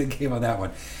late to the game on that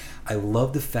one. I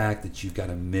love the fact that you've got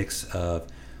a mix of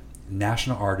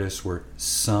national artists where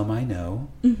some I know,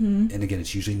 and again,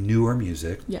 it's usually newer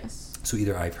music. Yes. So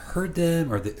either I've heard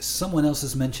them or someone else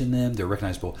has mentioned them, they're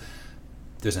recognizable.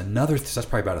 There's another, so that's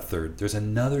probably about a third. There's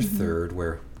another third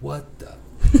where, what the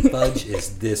fudge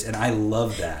is this? And I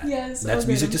love that. Yes. That's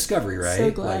music discovery, right?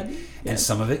 So glad. Like, yes. And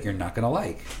some of it you're not going to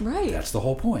like. Right. That's the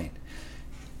whole point.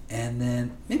 And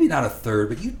then maybe not a third,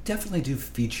 but you definitely do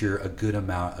feature a good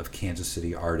amount of Kansas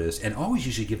City artists, and always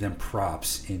usually give them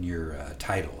props in your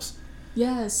titles.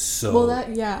 Yes. So,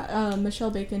 well,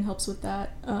 Michelle Bacon helps with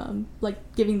that,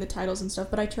 like giving the titles and stuff.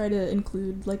 But I try to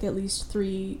include like at least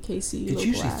 3 KC. It's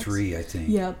usually acts. 3, I think.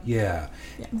 Yep. Yeah.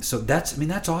 So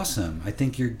that's awesome. I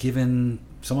think you're giving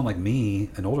someone like me,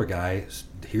 an older guy,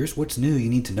 here's what's new you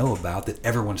need to know about that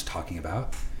everyone's talking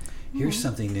about. Here's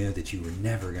something new that you were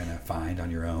never gonna find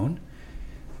on your own.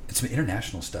 It's some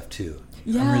international stuff too.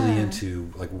 Yeah. I'm really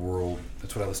into like world.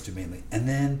 That's what I listen to mainly. And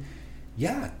then,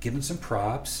 giving some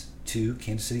props to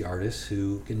Kansas City artists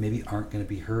who maybe aren't going to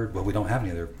be heard. Well, we don't have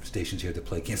any other stations here that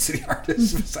play Kansas City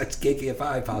artists besides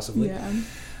KKFI possibly. Yeah.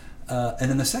 And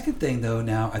then the second thing, though,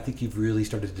 now I think you've really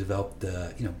started to develop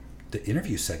the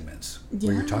interview segments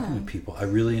where you're talking Yeah. with people. I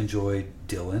really enjoyed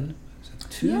Dylan. Was that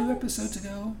 2 Yes. episodes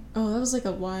ago? Oh, that was like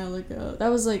a while ago. That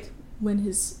was like when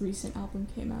his recent album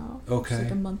came out. It was Okay.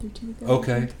 like a month or two ago. I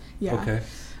Okay. think. Yeah. Okay.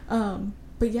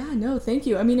 But yeah, no, thank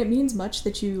you. I mean, it means much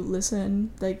that you listen.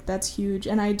 Like, that's huge.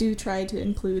 And I do try to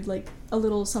include, like, a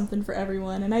little something for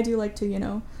everyone. And I do like to, you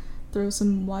know, throw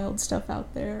some wild stuff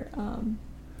out there.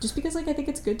 Just because, like, I think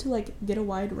it's good to, like, get a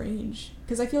wide range.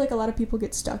 Because I feel like a lot of people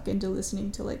get stuck into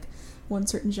listening to, like, one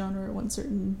certain genre or one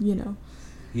certain, you know,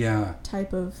 Yeah.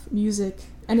 type of music.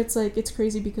 And it's, like, it's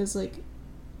crazy because, like,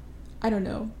 I don't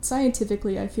know.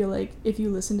 Scientifically, I feel like if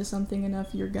you listen to something enough,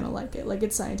 you're gonna like it. Like,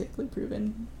 it's scientifically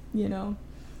proven, you know?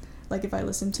 Like, if I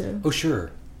listen to, Oh,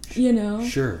 sure. you know?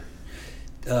 Sure.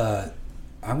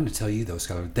 I'm going to tell you, though,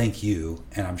 Skylar, thank you.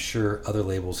 And I'm sure other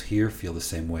labels here feel the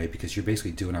same way because you're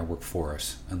basically doing our work for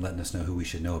us and letting us know who we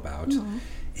should know about. Aw.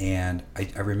 And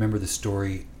I remember the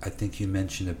story I think you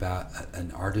mentioned about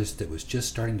an artist that was just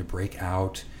starting to break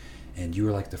out, and you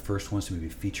were like the first ones to maybe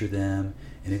feature them,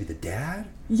 and maybe the dad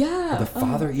Yeah. or the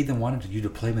father even wanted you to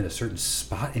play him at a certain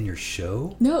spot in your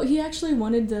show. No, he actually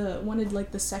wanted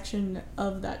like the section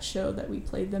of that show that we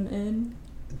played them in.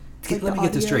 Like Let the me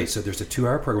get this audio. straight. So there's a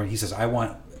 2-hour program. He says, I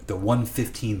want the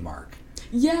 1:15 mark.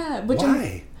 Yeah, which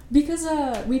Why? because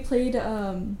we played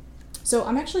so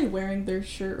I'm actually wearing their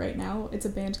shirt right now. It's a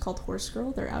band called Horse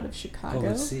Girl. They're out of Chicago. Oh,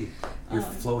 let's see. Your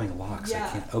Um, flowing locks. yeah. I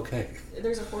can't. Okay.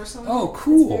 There's a horse on it. Oh, It's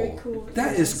cool. very cool.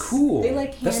 That is Yes. cool. They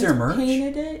like That's their merch?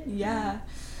 painted it. Yeah.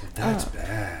 That's Uh,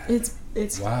 bad.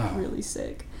 It's Wow. really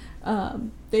sick.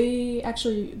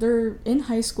 They're in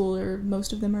high school, or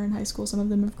most of them are in high school. Some of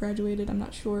them have graduated. I'm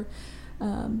not sure.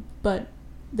 But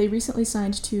they recently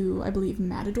signed to, I believe,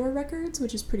 Matador Records,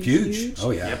 which is pretty huge. Oh,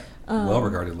 yeah. Yep.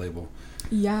 Well-regarded label.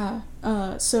 Yeah.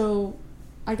 So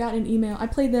I got an email. I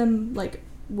played them like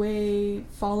way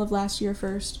fall of last year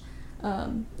first.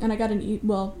 And I got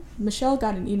Michelle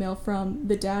got an email from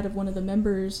the dad of one of the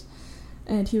members,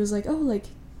 and he was like, "Oh, like,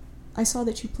 I saw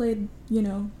that you played, you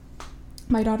know,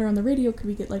 my daughter on the radio. Could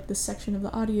we get like this section of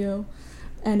the audio?"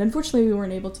 And unfortunately, we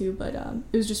weren't able to. But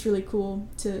it was just really cool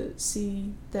to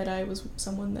see that I was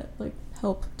someone that like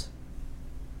helped,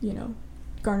 you know,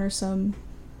 garner some.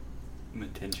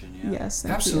 Attention, yeah. Yes, thank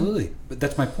you. Absolutely. But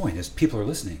that's my point, is people are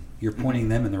listening. You're pointing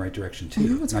them in the right direction, too. I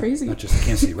know, it's crazy. Not just the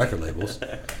Kansas City record labels.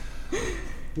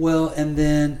 Well, and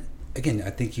then, again, I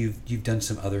think you've done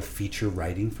some other feature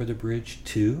writing for The Bridge,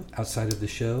 too, outside of the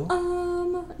show.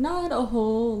 Not a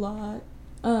whole lot.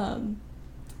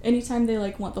 Anytime they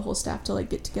like want the whole staff to like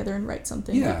get together and write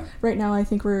something. Yeah. Like, right now, I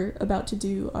think we're about to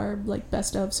do our like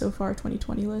best of so far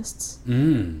 2020 lists.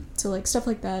 So like stuff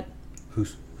like that.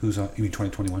 Who's on, you mean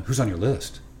 2021? Who's on your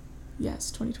list?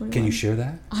 Yes, 2021. Can you share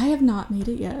that? I have not made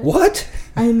it yet. What?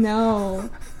 I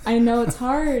know it's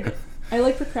hard. I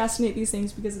like procrastinate these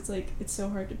things because it's like it's so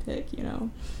hard to pick, you know.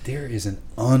 There is an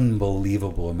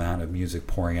unbelievable amount of music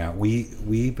pouring out.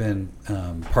 We've been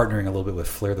partnering a little bit with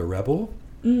Flair the Rebel,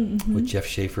 Mm-hmm. with Jeff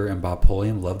Schaefer and Bob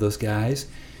Polium. Love those guys,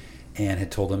 and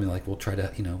had told them, like, we'll try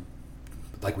to, you know,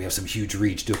 like, we have some huge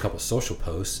reach, do a couple social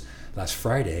posts last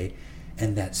Friday,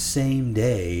 and that same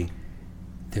day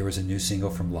there was a new single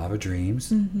from Lava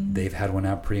Dreams. Mm-hmm. They've had one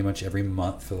out pretty much every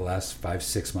month for the last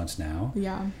 5-6 months now.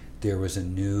 Yeah. There was a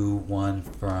new one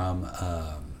from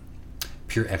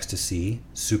Pure Ecstasy.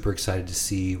 Super excited to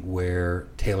see where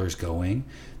Taylor's going.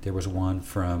 There was one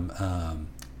from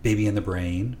Baby in the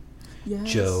Brain, Yes.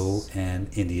 Joe and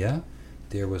India.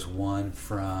 There was one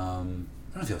from,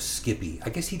 I don't know if it was Skippy. I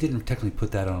guess he didn't technically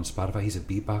put that on Spotify. He's a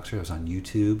beatboxer. It was on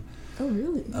YouTube. Oh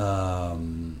really?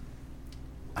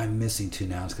 I'm missing two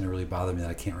now. It's going to really bother me that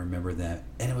I can't remember that.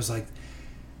 And it was like,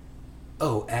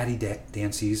 oh, Addie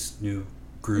Dancy's new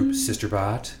group, Sister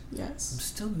Bot. I'm Yes.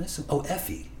 still missing. Oh,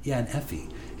 Effie. Yeah, and Effie.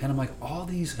 And I'm like, all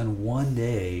these in one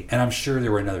day. And I'm sure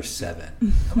there were another 7.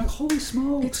 I'm like, holy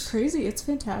smokes. It's crazy. It's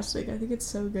fantastic. I think it's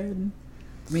so good.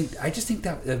 I mean, I just think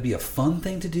that'd be a fun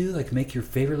thing to do, like make your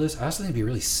favorite list. I also think it'd be a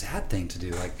really sad thing to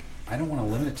do. Like, I don't want to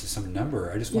limit it to some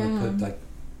number. I just want to Yeah. put like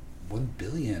 1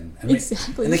 billion. I mean,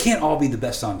 Exactly. And they can't all be the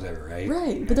best songs ever, right?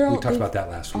 Right, but they're all We talked they've about that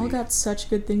last all week. got such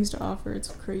good things to offer. It's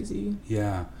crazy.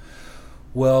 Yeah.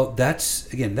 Well, that's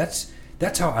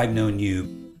how I've known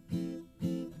you.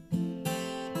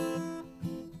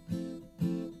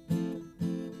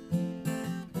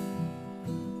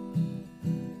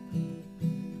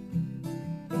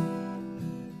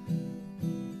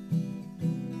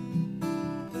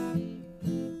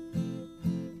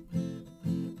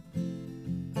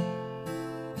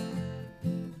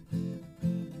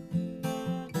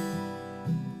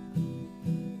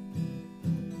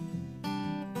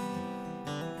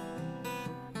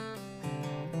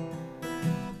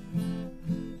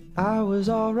 I was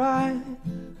alright,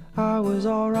 I was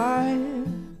alright,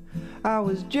 I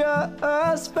was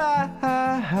just fine.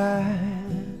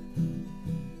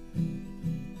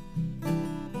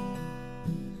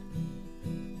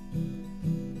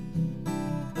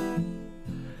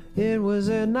 It was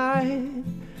a night,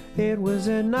 it was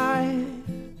a night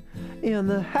in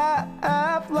the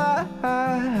half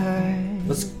light.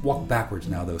 Let's walk backwards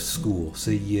now, though. School.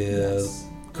 So you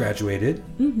graduated.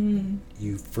 Mm-hmm.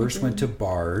 You first went to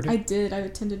Bard. I did. I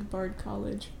attended Bard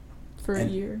College for a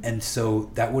year. And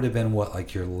so that would have been what,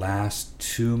 like your last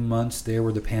 2 months there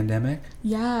were the pandemic?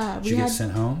 Yeah. Did you get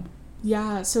sent home?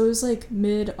 Yeah, so it was like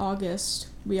mid-August.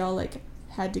 We all like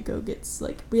had to go get,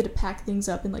 like, we had to pack things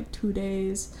up in like 2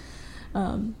 days,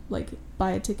 like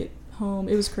buy a ticket home.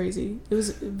 It was crazy. It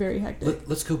was very hectic.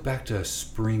 Let's go back to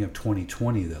spring of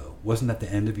 2020 though. Wasn't that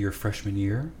the end of your freshman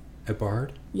year at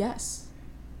Bard? Yes.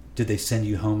 Did they send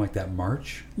you home like that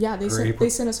March? Yeah, they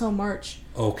sent us home March.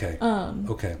 Okay.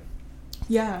 Okay.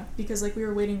 Yeah, because like we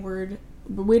were waiting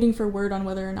for word on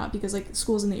whether or not, because like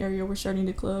schools in the area were starting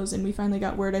to close, and we finally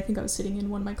got word. I think I was sitting in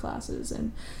one of my classes,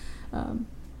 and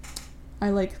I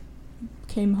like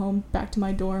came home back to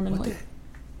my dorm and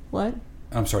what?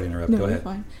 I'm sorry to interrupt. No, go ahead.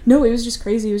 Fine. No, it was just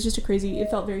crazy. It was just it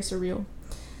felt very surreal.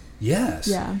 Yes.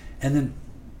 Yeah. And then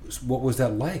what was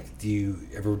that like? Do you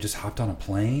ever just hopped on a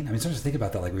plane? I mean, sometimes I think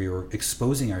about that, like we were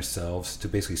exposing ourselves to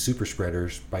basically super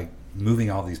spreaders by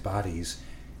moving all these bodies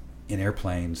in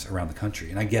airplanes around the country.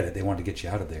 And I get it. They wanted to get you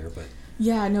out of there, but...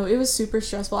 Yeah, no, it was super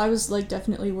stressful. I was like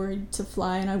definitely worried to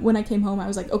fly, and when I came home, I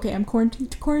was like, okay, I'm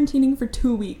quarantining for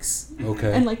 2 weeks.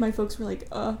 Okay. And like my folks were like,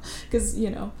 because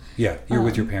you know. Yeah, you're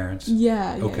with your parents.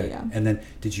 Yeah. Okay. Yeah. And then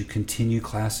did you continue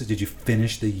classes? Did you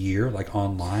finish the year like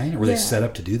online? Or were they set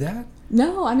up to do that?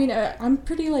 No, I mean I'm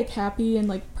pretty like happy and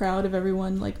like proud of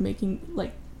everyone like making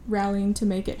like rallying to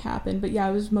make it happen. But yeah,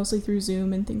 it was mostly through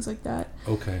Zoom and things like that.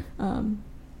 Okay.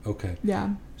 Okay.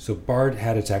 Yeah. So Bard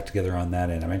had its act together on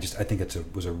that end. I mean, I think it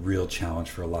was a real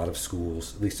challenge for a lot of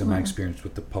schools, at least in my experience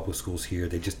with the public schools here.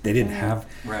 They didn't have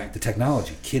the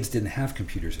technology. Kids didn't have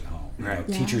computers at home. Right. You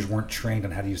know, teachers weren't trained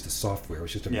on how to use the software. It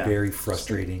was just a very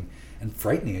frustrating and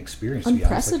frightening experience, to be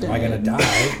honest. Like, am I going to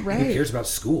die? Right. Who cares about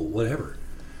school? Whatever.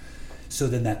 So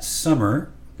then that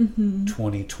summer,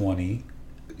 2020,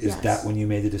 is that when you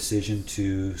made the decision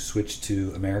to switch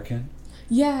to American?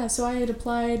 Yeah, so I had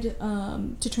applied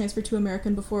to transfer to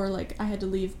American before, like, I had to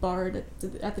leave Bard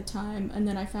at the time, and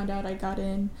then I found out I got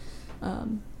in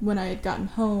when I had gotten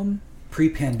home.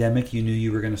 Pre-pandemic, you knew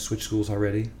you were going to switch schools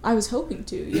already? I was hoping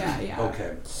to, yeah.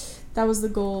 Okay. That was the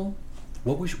goal.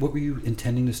 What were you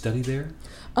intending to study there?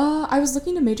 I was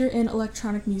looking to major in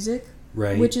electronic music,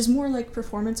 right? Which is more like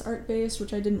performance art based,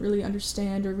 which I didn't really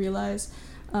understand or realize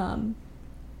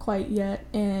quite yet.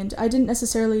 And I didn't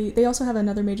necessarily... They also have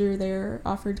another major there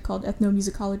offered called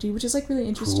ethnomusicology, which is like really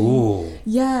interesting. Cool.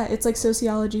 Yeah, it's like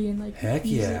sociology and like heck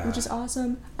music, yeah, which is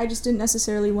awesome. I just didn't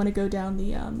necessarily want to go down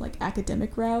the like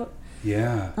academic route.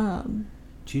 Yeah.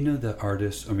 Do you know the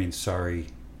artist?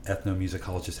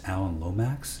 Ethnomusicologist Alan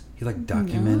Lomax? He like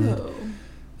documented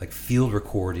like field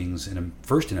recordings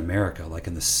first in America, like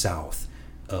in the South,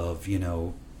 of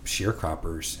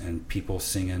sharecroppers and people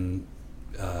singing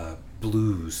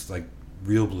blues, like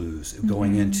real blues,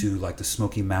 going into like the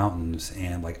Smoky Mountains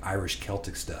and like Irish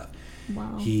Celtic stuff.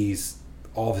 Wow.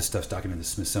 All of his stuff's documented in the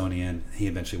Smithsonian. He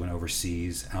eventually went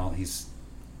overseas. I'll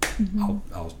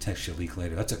text you a link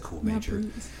later. That's a cool major.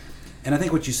 Please. And I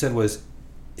think what you said was,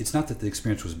 it's not that the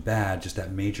experience was bad, just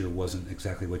that major wasn't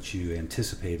exactly what you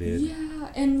anticipated.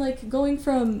 Yeah, and like going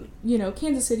from,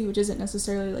 Kansas City, which isn't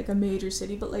necessarily like a major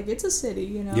city, but like it's a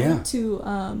city, to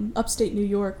upstate New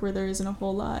York, where there isn't a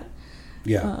whole lot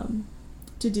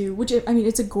to do, which, I mean,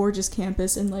 it's a gorgeous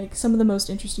campus, and like some of the most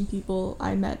interesting people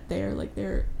I met there, like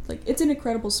it's an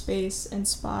incredible space and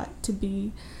spot to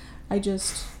be.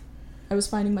 I was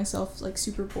finding myself like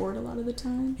super bored a lot of the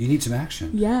time. You need some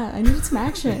action. Yeah, I needed some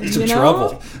action. Some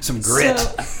trouble, some grit.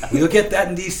 You'll get that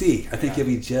in DC. I think you'll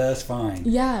be just fine.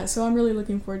 Yeah, so I'm really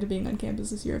looking forward to being on campus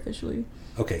this year officially.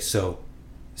 Okay, so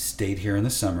stayed here in the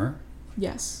summer.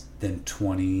 Yes. Then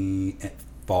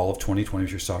fall of 2020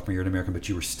 was your sophomore year at American, but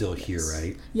you were still here,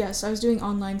 right? Yes, I was doing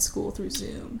online school through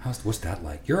Zoom. What's that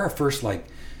like? You're our first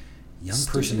young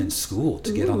person in school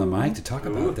to get on the mic to talk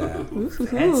about that. Ooh.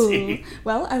 Fancy.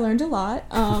 Well, I learned a lot.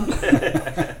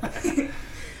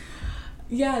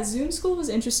 Yeah, Zoom school was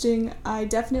interesting. I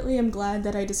definitely am glad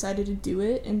that I decided to do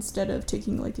it instead of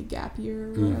taking like a gap year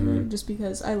or whatever, just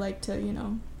because I like to,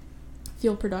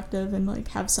 feel productive and like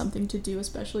have something to do,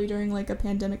 especially during like a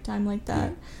pandemic time like that.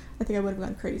 Yeah. I think I would have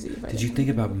gone crazy if I Did you think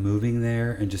about moving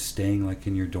there and just staying like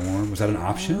in your dorm? Was that an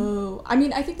option? Oh, I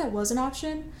mean, I think that was an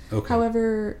option. Okay.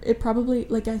 However, it probably,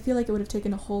 like, I feel like it would have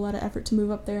taken a whole lot of effort to move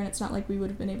up there, and it's not like we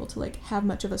would have been able to like have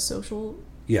much of a social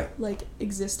Yeah. like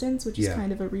existence, which is Yeah.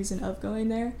 kind of a reason of going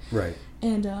there. Right.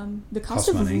 And the cost Costs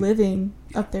of money. living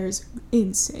up there is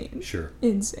insane. Sure.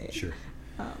 Insane. Sure.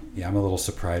 Um, Yeah, I'm a little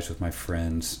surprised with my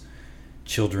friends'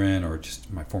 children or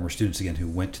just my former students again who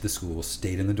went to the school,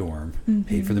 stayed in the dorm,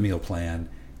 paid for the meal plan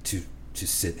to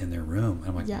sit in their room.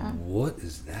 I'm like, Yeah. what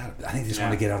is that? I think they just Yeah.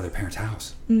 want to get out of their parents'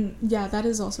 house yeah, that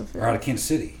is also fair. or out of Kansas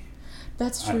City.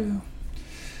 That's I don't true. know.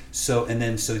 So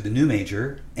the new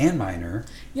major and minor.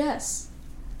 Yes.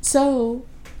 So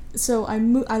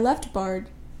I left Bard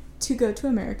to go to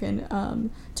American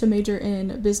to major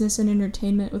in business and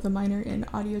entertainment with a minor in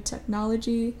audio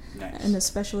technology Nice. and a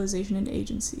specialization in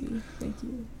agency. Thank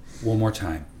you. One more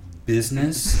time.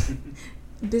 Business.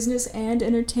 Business and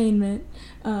entertainment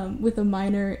with a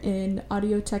minor in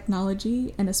audio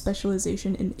technology and a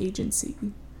specialization in agency.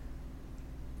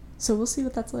 So we'll see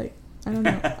what that's like. I don't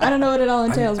know. I don't know what it all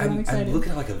entails, but I'm excited. I'm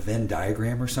looking at like a Venn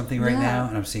diagram or something right Yeah. now,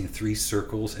 and I'm seeing 3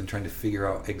 circles and trying to figure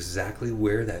out exactly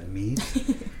where that meets.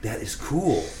 That is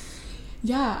cool.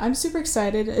 Yeah, I'm super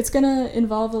excited. It's going to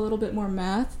involve a little bit more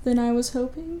math than I was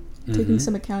hoping, taking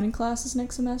some accounting classes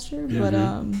next semester, but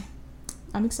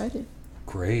I'm excited.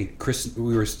 Great. Chris,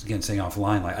 we were again saying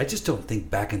offline, like, I just don't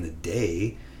think back in the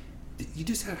day, you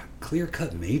just had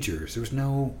clear-cut majors. There was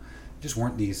no, just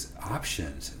weren't these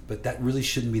options. But that really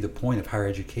shouldn't be the point of higher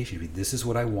education. I mean, this is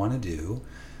what I want to do.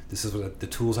 This is what the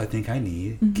tools I think I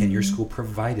need. Can your school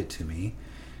provide it to me?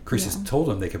 Chris has told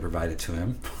them they could provide it to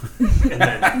him. And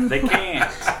then they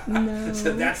can't. No.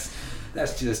 So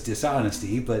that's just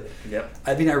dishonesty. But Yep.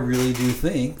 I mean, I really do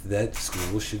think that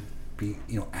schools should be,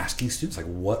 asking students, like,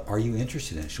 what are you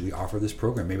interested in? Should we offer this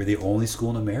program? Maybe the only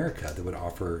school in America that would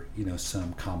offer,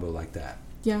 some combo like that.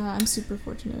 Yeah, I'm super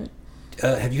fortunate.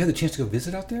 Have you had the chance to go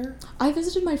visit out there? I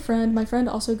visited my friend. My friend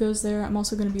also goes there. I'm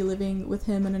also going to be living with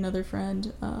him and another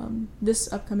friend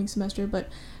this upcoming semester. But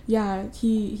yeah,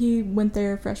 he went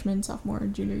there freshman, sophomore,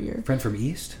 and junior year. Friend from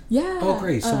East? Yeah. Oh,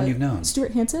 great. Someone you've known.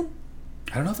 Stuart Hansen.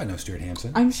 I don't know if I know Stuart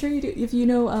Hansen. I'm sure you do. If you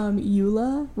know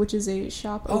Eula, which is a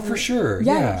shop. Oh, over- for sure.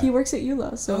 Yeah, Yeah. he works at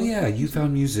Eula. So. Oh, yeah. You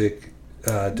Found Music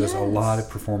does a Yes. lot of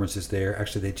performances there.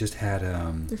 Actually, they just had,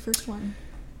 Their first one,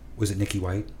 was it Nikki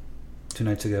White 2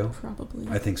 nights ago? probably.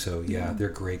 I think so, yeah. Yeah. They're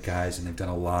great guys, and they've done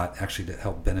a lot actually to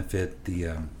help benefit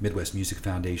the Midwest Music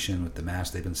Foundation with the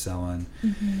masks they've been selling.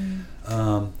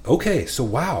 Okay, so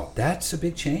wow, that's a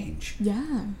big change.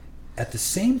 Yeah. At the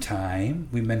same time,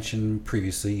 we mentioned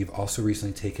previously, you've also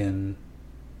recently taken,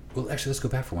 well, actually, let's go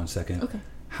back for 1 second. Okay.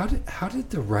 How did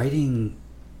the writing,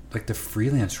 like the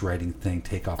freelance writing thing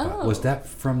take off? Oh. Was that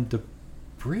from the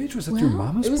Bridge? Was it through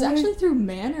Mama's it was Boy? actually through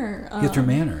Manor. Yeah, through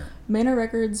Manor. Manor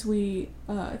Records,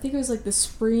 I think it was like the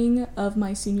spring of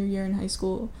my senior year in high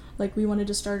school. Like, we wanted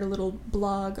to start a little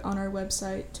blog on our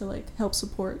website to like help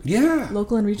support Yeah.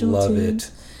 local and regional Love teams.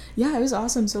 it. Yeah, it was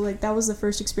awesome. So like that was the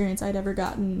first experience I'd ever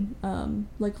gotten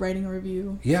like writing a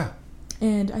review. Yeah.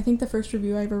 And I think the first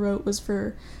review I ever wrote was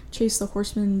for Chase the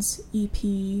Horseman's EP.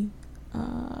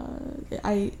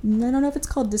 I don't know if it's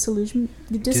called Disillusionment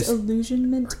Or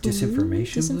Blue?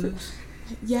 Disinformation Blues?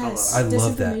 Yes, I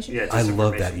love that. Disinformation. Yeah, I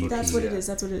love that Disinformation EP. That's what it Yeah. is.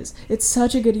 That's what it is. It's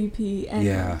such a good EP. And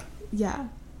Yeah. yeah.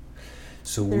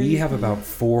 So There we you have go. about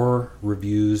 4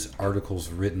 reviews, articles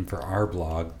written for our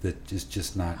blog that is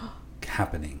just not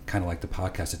happening. Kind of like the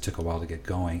podcast, it took a while to get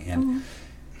going. And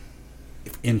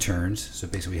interns, so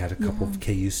basically we had a couple of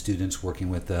KU students working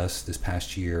with us this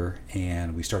past year,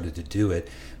 and we started to do it.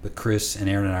 But Chris and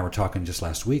Aaron and I were talking just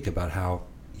last week about how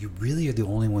you really are the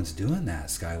only ones doing that,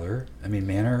 Skylar. I mean,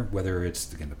 Manor, whether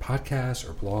it's, again, the podcast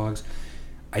or blogs,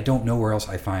 I don't know where else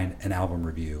I find an album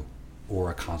review or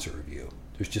a concert review.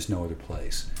 There's just no other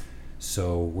place.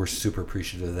 So we're super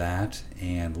appreciative of that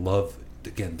and love,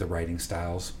 again, the writing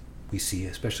styles we see,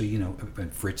 especially,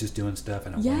 when Fritz is doing stuff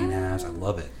and Wayne has. I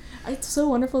love it. It's so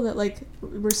wonderful that like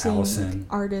we're seeing Allison. like,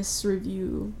 artists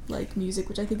review like music,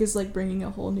 which I think is like bringing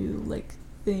a whole new like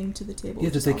thing to the table. Yeah,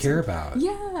 which that is they awesome. care about.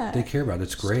 Yeah, They care about it.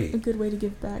 It's great. a good way to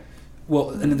give back.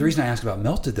 Well, and the reason I asked about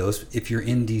Melted, though, is if you're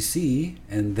in D.C.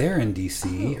 and they're in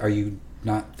D.C., are you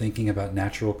not thinking about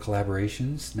natural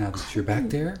collaborations now that you're back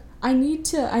there? I need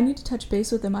to touch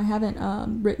base with them. I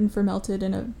haven't written for Melted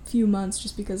in a few months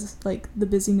just because like the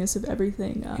busyness of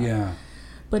everything. Yeah.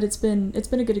 But it's been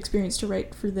a good experience to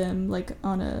write for them like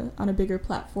on a bigger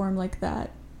platform like that.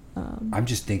 I'm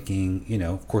just thinking,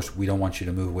 of course, we don't want you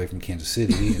to move away from Kansas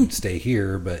City and stay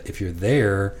here, but if you're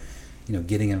there,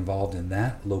 getting involved in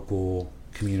that local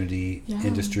community Yeah.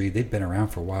 industry. They've been around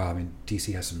for a while. I mean,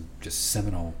 DC has some just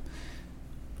seminal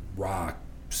rock,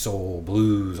 soul,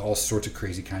 blues, all sorts of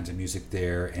crazy kinds of music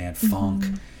there, and funk.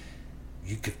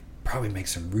 You could probably make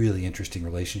some really interesting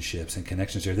relationships and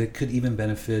connections there that could even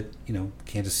benefit,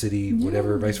 Kansas City,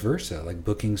 whatever, vice versa, like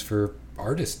bookings for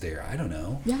artists there. I don't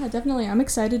know. Yeah, definitely. I'm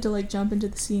excited to like jump into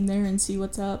the scene there and see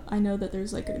what's up. I know that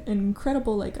there's like an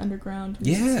incredible like underground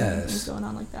music scene and things going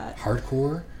on like that.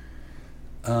 Hardcore.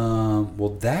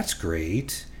 Well, that's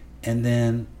great. And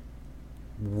then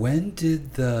when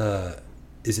did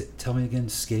tell me again,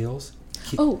 Scales?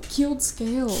 Keeled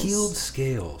Scales. Keeled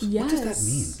Scales. Yes. What does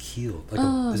that mean? Keeled?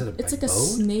 Is it a it's like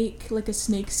boat? a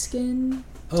snake skin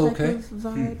type of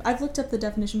vibe. I've looked up the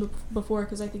definition before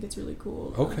because I think it's really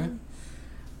cool. Okay.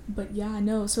 But yeah,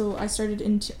 no. So I started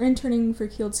interning for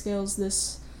Keeled Scales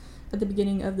at the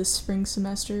beginning of the spring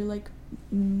semester,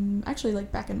 actually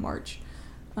like back in March,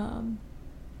 and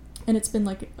it's been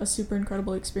like a super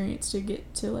incredible experience to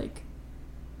get to like.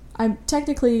 I'm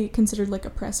technically considered like a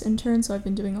press intern, so I've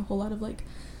been doing a whole lot of like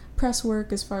press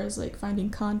work as far as like finding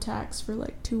contacts for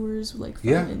like tours, like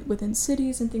within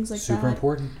cities and things like that. Super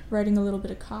important. Writing a little bit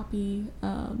of copy.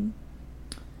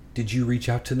 Did you reach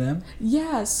out to them?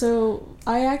 Yeah, so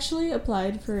I actually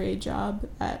applied for a job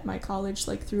at my college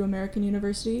like through American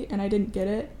University, and I didn't get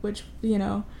it, which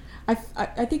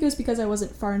I think it was because I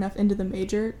wasn't far enough into the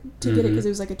major to get it, because it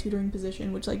was like a tutoring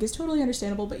position, which like is totally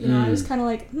understandable. But I was kind of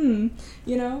like,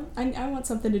 I want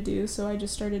something to do, so I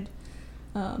just started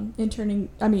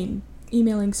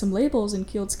emailing some labels, and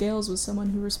Keeled Scales was someone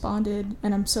who responded,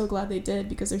 and I'm so glad they did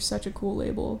because they're such a cool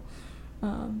label.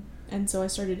 And so I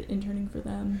started interning for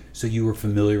them. So you were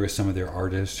familiar with some of their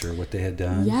artists or what they had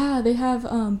done? Yeah, they have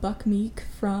Buck Meek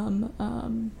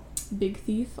from Big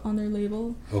Thief on their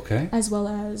label. Okay. As well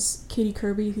as Katie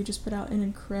Kirby, who just put out an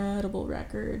incredible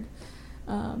record.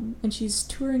 And she's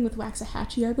touring with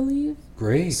Waxahachie, I believe.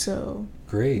 Great. So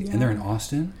great. Yeah. And they're in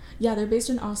Austin? Yeah, they're based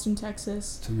in Austin,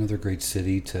 Texas. It's another great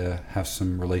city to have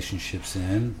some relationships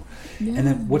in. Yeah. And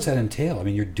then what's that entail? I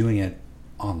mean, you're doing it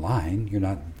online. You're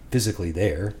not physically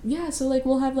there. Yeah, so like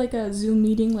we'll have like a Zoom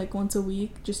meeting like once a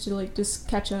week just to like just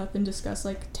catch up and discuss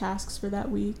like tasks for that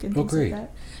week and things like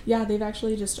that. Yeah, they've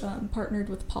actually just partnered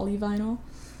with Polyvinyl.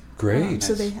 Great.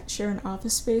 So they share an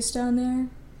office space down there.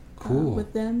 Cool.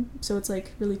 With them. So it's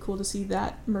like really cool to see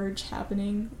that merge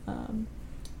happening.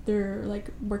 They're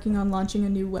like working on launching a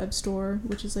new web store,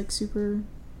 which is like super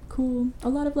cool. A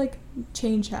lot of like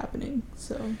change happening.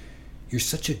 So you're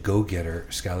such a go-getter,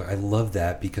 Skylar. I love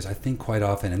that, because I think quite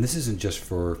often, and this isn't just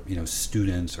for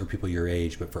students or people your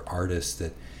age, but for artists,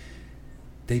 that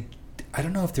I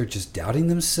don't know if they're just doubting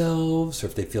themselves or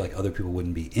if they feel like other people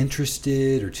wouldn't be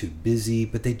interested or too busy,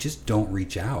 but they just don't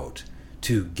reach out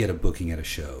to get a booking at a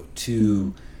show,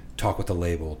 to talk with a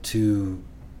label, to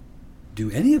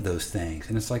do any of those things.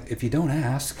 And it's like, if you don't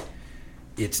ask,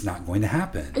 it's not going to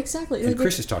happen. Exactly. And like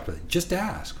Chris has talked about it. Just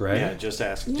ask, right? Yeah, just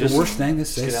ask. Yeah. The worst thing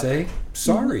is they say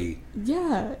sorry.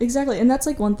 Yeah, exactly. And that's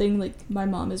like one thing like my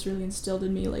mom has really instilled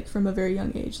in me like from a very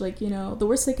young age. Like, the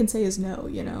worst they can say is no,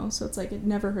 So it's like it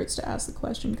never hurts to ask the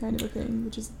question kind of a thing,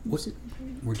 which is super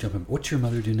important. We're jumping. What's your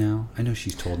mother do now? I know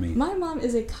she's told me. My mom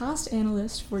is a cost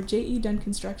analyst for J.E. Dunn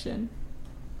Construction.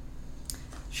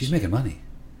 She's making money.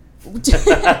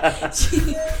 That's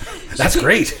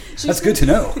great. That's good to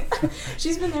know.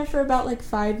 She's been there for about like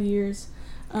 5 years.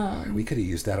 We could have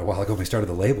used that a while ago when we started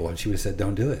the label, and she would have said,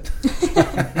 "Don't do it."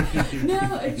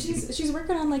 No, she's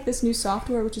working on like this new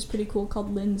software, which is pretty cool,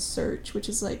 called Lens Search, which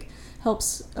is like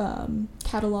helps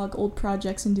catalog old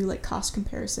projects and do like cost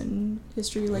comparison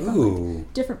history, like on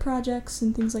like, different projects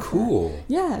and things like that. Cool.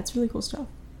 Yeah, it's really cool stuff.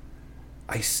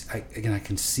 I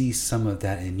can see some of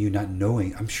that in you, not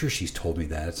knowing. I'm sure she's told me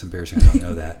that. It's embarrassing I don't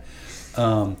know that.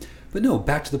 But no,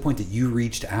 back to the point that you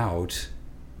reached out.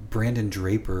 Brandon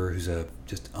Draper, who's a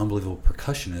just unbelievable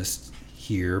percussionist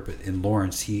here, but in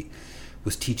Lawrence, he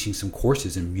was teaching some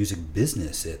courses in music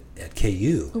business at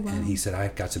KU. Oh, wow. And he said,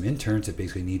 I've got some interns that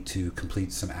basically need to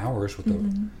complete some hours with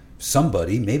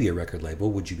somebody, maybe a record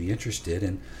label. Would you be interested?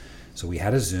 And so we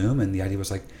had a Zoom, and the idea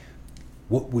was like,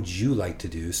 what would you like to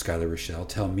do, Skylar Rochelle?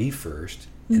 Tell me first,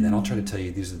 and then I'll try to tell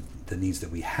you these are the needs that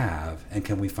we have, and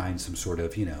can we find some sort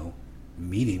of,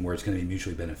 meeting where it's going to be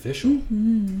mutually beneficial.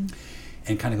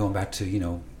 And kind of going back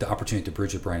to, the opportunity to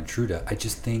bridge with Brian Truda, I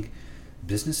just think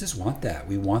businesses want that.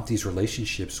 We want these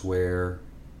relationships where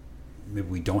maybe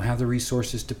we don't have the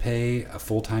resources to pay a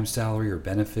full-time salary or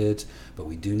benefits, but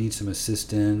we do need some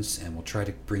assistance, and we'll try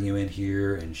to bring you in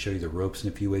here and show you the ropes in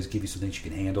a few ways, give you some things you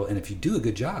can handle. And if you do a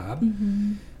good job,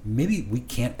 maybe we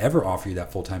can't ever offer you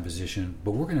that full-time position,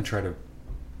 but we're going to try to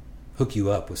hook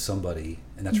you up with somebody,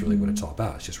 and that's really what it's all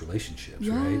about. It's just relationships,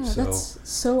 right? Yeah, that's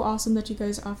so awesome that you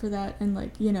guys offer that, and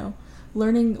like, you know,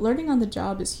 learning on the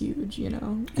job is huge, you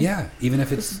know. Yeah, even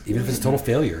if it's a total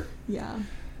failure. Yeah.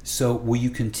 So will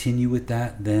you continue with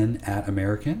that then at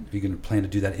American? Are you going to plan to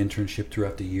do that internship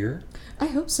throughout the year? I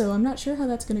hope so. I'm not sure how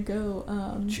that's going to go.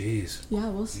 Jeez. Yeah,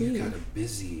 we'll see. You got a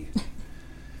busy,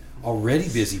 already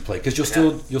busy plate, because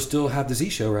you'll still have the Z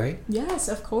Show, right? Yes,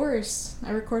 of course. I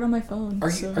record on my phone.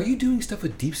 Are you doing stuff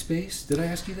with Deep Space? Did I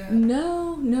ask you that?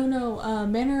 No.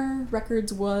 Manor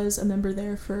Records was a member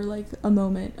there for like a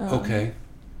moment. Okay.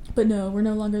 But no, we're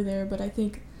no longer there. But I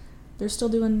think they're still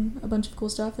doing a bunch of cool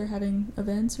stuff. They're having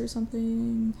events or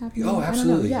something happening. Oh,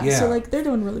 absolutely. I don't know. Yeah. So like they're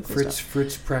doing really cool stuff.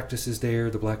 Fritz practices there.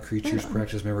 The Black Creatures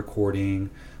practice my recording.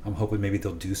 I'm hoping maybe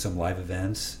they'll do some live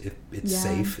events if it's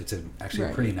safe. It's actually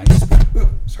a pretty nice.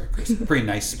 Sorry, Chris. Pretty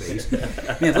nice space.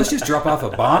 Man, let's just drop off a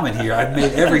bomb in here. I've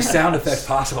made every sound effect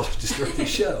possible to destroy the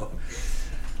show.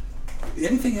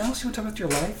 Anything else you want to talk about your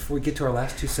life before we get to our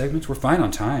last two segments? We're fine on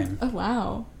time. Oh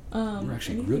wow. We're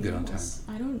actually real good on time.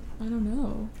 I don't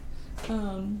know.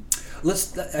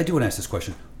 I do want to ask this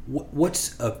question.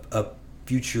 What's a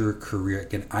future career?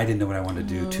 Again, I didn't know what I wanted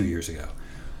to do 2 years ago.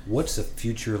 What's a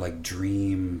future like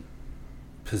dream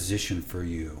position for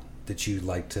you that you'd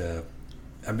like to?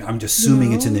 I mean, I'm just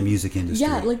assuming it's in the music industry.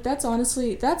 Yeah, like that's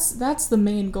honestly that's the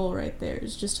main goal right there,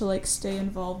 is just to like stay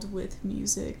involved with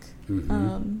music.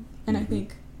 And I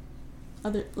think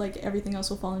everything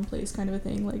else will fall in place, kind of a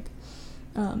thing. Like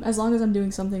as long as I'm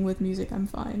doing something with music, I'm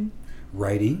fine.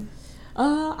 Writing?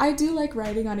 I do like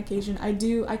writing on occasion.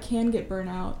 I can get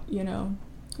burnout, you know,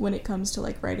 when it comes to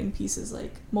like writing pieces,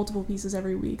 like multiple pieces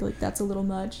every week. Like that's a little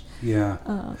much. Yeah.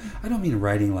 I don't mean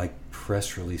writing like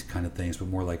press release kind of things, but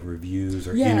more like reviews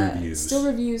or interviews. Still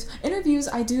reviews. Interviews,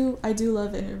 I do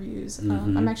love interviews.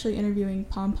 I'm actually interviewing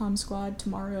Pom Pom Squad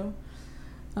tomorrow.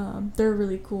 They're a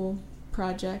really cool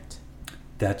project.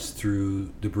 That's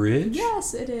through the Bridge?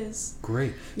 Yes, it is.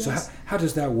 Great. Yes. So how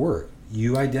does that work?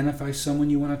 You identify someone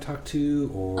you want to talk to,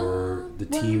 or the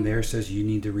team there says you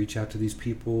need to reach out to these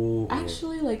people? Or?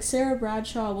 Actually, like Sarah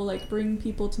Bradshaw will like bring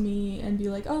people to me and be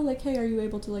like, oh, like, hey, are you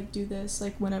able to like do this?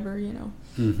 Like whenever, you know.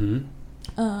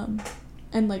 Mm-hmm.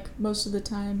 And like most of the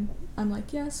time I'm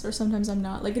like, yes, or sometimes I'm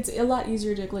not. Like it's a lot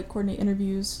easier to like coordinate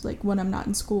interviews like when I'm not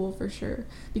in school, for sure,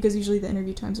 because usually the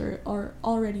interview times are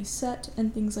already set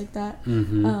and things like that.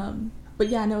 Mm-hmm. But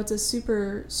yeah, no, it's a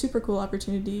super, super cool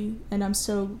opportunity, and I'm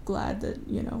so glad that,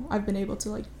 you know, I've been able to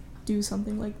like do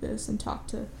something like this and talk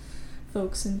to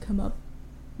folks and come up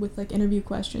with like interview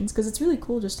questions, because it's really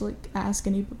cool just to like ask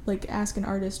an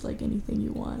artist like anything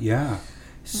you want. Yeah.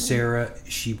 Sarah,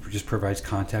 she just provides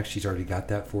contacts. She's already got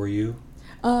that for you.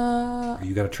 Or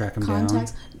you got to track them down?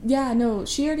 Yeah, no,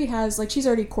 she already has, like, she's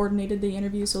already coordinated the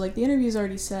interview, so like the interview's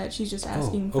already set. She's just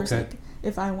asking for like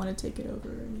if I want to take it over.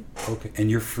 Okay, and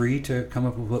you're free to come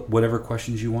up with whatever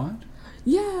questions you want?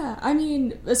 Yeah, I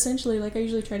mean, essentially, like, I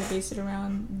usually try to base it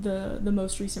around the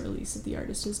most recent release that the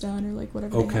artist has done, or like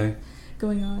whatever they have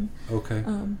going on. Okay.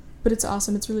 But it's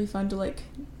awesome. It's really fun to like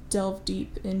delve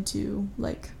deep into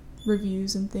like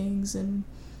reviews and things and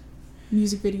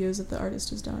music videos that the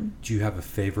artist has done. Do you have a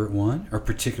favorite one, or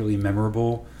particularly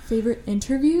memorable favorite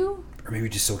interview? Or maybe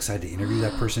just so excited to interview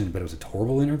that person, but it was a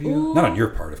horrible interview? Ooh. Not on your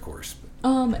part, of course.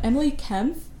 Emily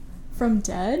Kempf from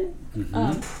Dead.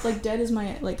 Mm-hmm. Like Dead is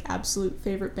my like absolute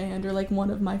favorite band, or like one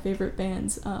of my favorite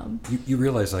bands. You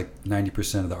realize like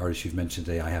 90% of the artists you've mentioned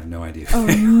today, I have no idea. Oh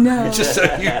no! Just so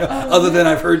you know, other than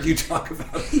I've heard you talk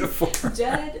about it before.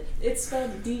 Dead, it's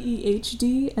spelled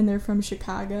D-E-H-D, and they're from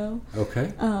Chicago.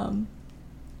 Okay.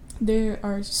 They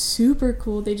are super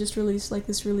cool. They just released like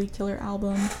this really killer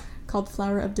album called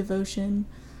Flower of Devotion.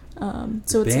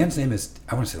 So the band's name is,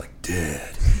 I want to say like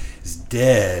Dead. It's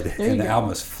Dead, and the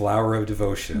album is Flower of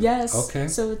Devotion. Yes. Okay.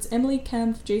 So it's Emily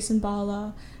Kempf, Jason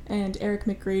Bala, and Eric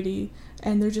McGrady,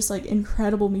 and they're just like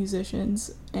incredible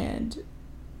musicians. And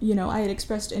you know, I had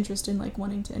expressed interest in like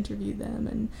wanting to interview them,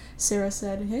 and Sarah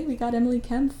said, "Hey, we got Emily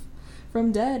Kempf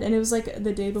from Dead," and it was like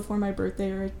the day before my birthday,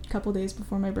 or a couple days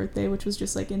before my birthday, which was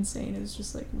just like insane. It was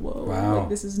just like, whoa, like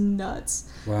this is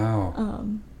nuts. Wow.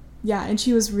 Yeah, and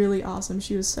she was really awesome.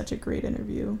 She was such a great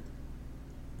interview.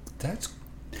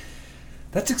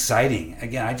 That's exciting.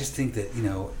 Again, I just think that, you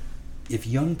know, if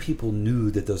young people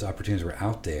knew that those opportunities were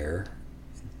out there,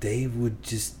 they would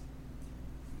just.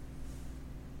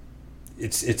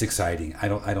 It's exciting. I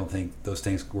don't think those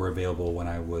things were available when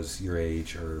I was your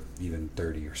age, or even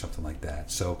 30 or something like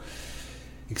that. So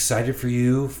excited for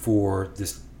you for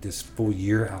this full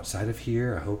year outside of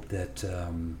here. I hope that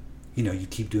you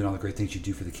keep doing all the great things you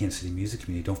do for the Kansas City music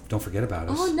community. Don't forget about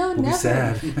us. Oh, no, we'll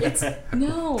never. be sad.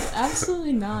 No,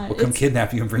 absolutely not. We'll come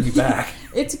kidnap you and bring you back.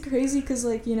 It's crazy because,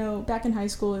 like, back in high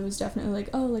school, it was definitely like,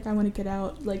 oh, like, I want to get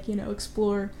out, like,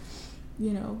 explore,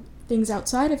 things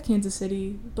outside of Kansas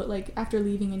City. But, like, after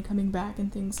leaving and coming back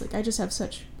and things, like, I just have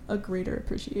such a greater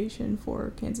appreciation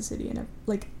for Kansas City and,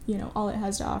 like, all it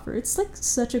has to offer. It's, like,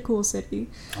 such a cool city.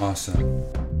 Awesome.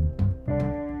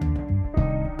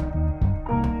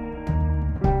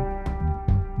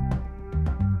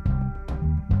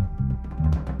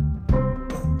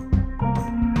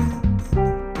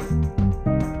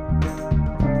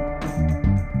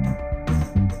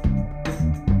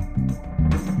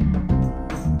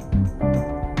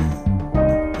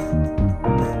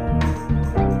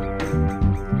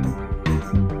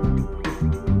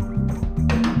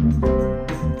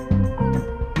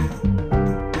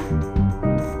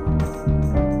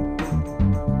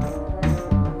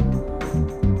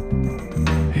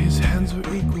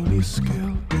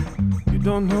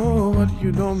 Don't know what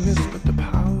you don't miss, but the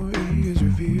power is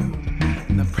revealed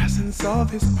in the presence of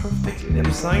his perfect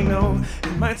lips. I know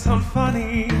it might sound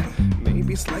funny,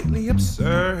 maybe slightly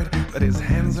absurd, but his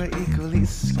hands are equally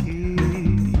skilled.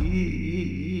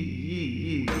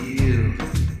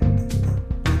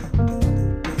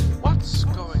 What's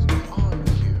going on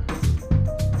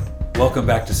here? Welcome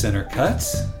back to Center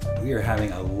Cuts. We are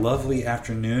having a lovely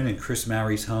afternoon in Chris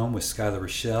Mowry's home with Skylar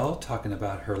Rochelle, talking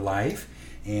about her life.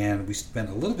 And we spent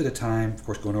a little bit of time, of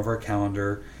course, going over our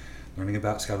calendar, learning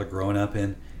about Skylar growing up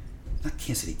in, not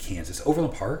Kansas City, Kansas,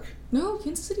 Overland Park. No,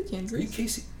 Kansas City, Kansas. Are you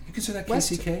KC? You consider that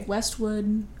KCK?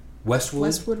 Westwood. Westwood?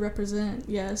 Westwood represent,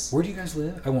 yes. Where do you guys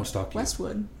live? I won't stalk you.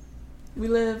 Westwood. We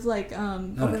live, like,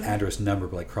 not an address number,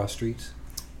 but like cross streets?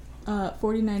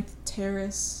 49th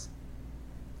Terrace.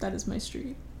 That is my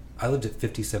street. I lived at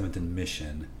 57th and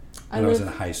Mission when I was in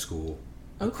high school.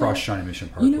 Okay. Across Shawnee Mission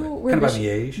Parkway. Where kind of by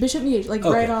Miege? Bishop Miege, like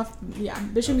okay. right off,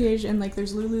 Bishop Miege, and like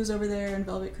there's Lulu's over there and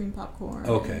Velvet Cream Popcorn.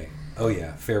 Okay. Oh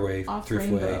yeah, Fairway, off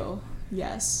Thriftway. Rainbow.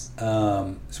 Yes.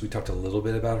 So we talked a little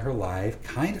bit about her life,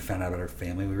 kind of found out about her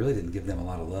family. We really didn't give them a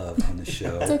lot of love on the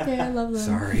show. It's okay, I love them.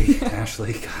 Sorry,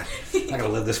 Ashley. God, I'm not going to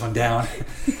live this one down.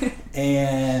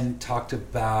 And talked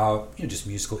about, just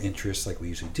musical interests like we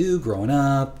usually do growing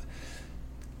up,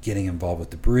 getting involved with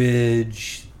the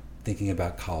Bridge, thinking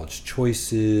about college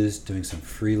choices, doing some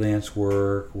freelance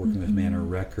work, working with Manor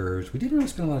Records. We didn't really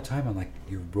spend a lot of time on like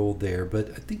your role there,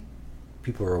 but I think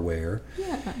people are aware.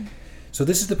 Yeah. So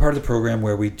this is the part of the program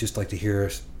where we just like to hear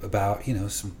about,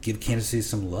 give Kansas City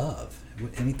some love.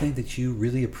 Anything that you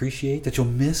really appreciate that you'll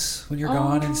miss when you're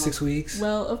gone in 6 weeks?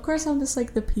 Well, of course I'll miss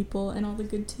like the people and all the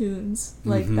good tunes.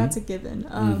 Like that's a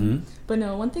given. But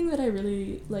no, one thing that I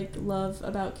really like love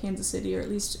about Kansas City, or at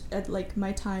least at like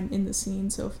my time in the scene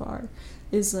so far,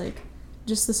 is like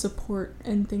just the support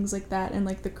and things like that, and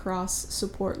like the cross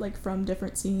support like from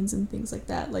different scenes and things like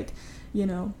that. Like,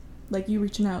 like you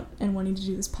reaching out and wanting to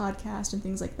do this podcast and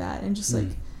things like that, and just like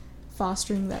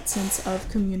fostering that sense of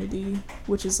community,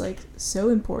 which is like so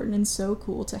important and so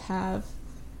cool to have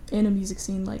in a music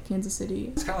scene like Kansas City.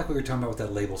 It's kind of like what we were talking about with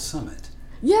that label summit.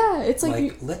 Yeah, it's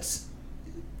like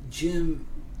Jim,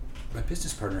 my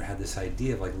business partner, had this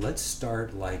idea of like, let's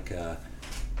start like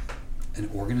an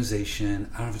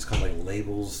organization. I don't know if it's called like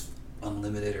Labels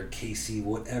Unlimited or KC,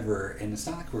 whatever. And it's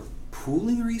not like we're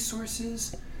pooling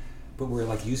resources, but we're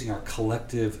like using our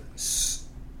collective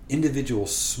individual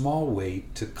small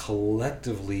weight to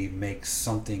collectively make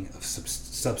something of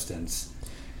substance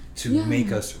to make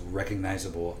us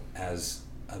recognizable as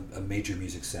a major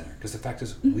music center. Because the fact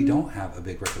is, we don't have a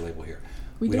big record label here.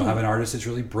 We don't have an artist that's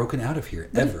really broken out of here,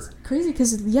 ever. It's crazy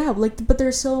because, but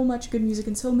there's so much good music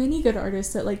and so many good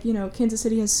artists that, like, Kansas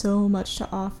City has so much to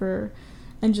offer.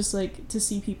 And just, like, to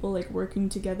see people, like, working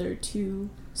together to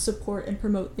support and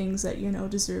promote things that,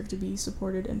 deserve to be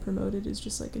supported and promoted is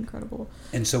just, like, incredible.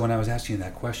 And so when I was asking you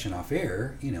that question off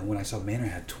air, when I saw Manor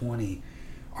had 20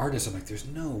 artists, I'm like, there's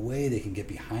no way they can get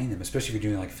behind them, especially if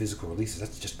you're doing, like, physical releases.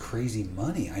 That's just crazy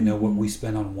money. I know what we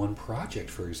spend on one project,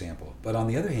 for example. But on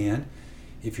the other hand,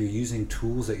 if you're using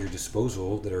tools at your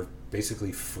disposal that are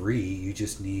basically free, you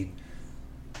just need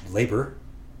labor,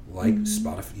 like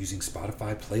using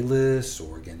Spotify playlists,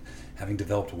 or again having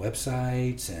developed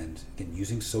websites, and again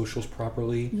using socials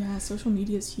properly. Yeah, social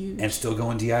media is huge. And still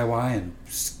going DIY and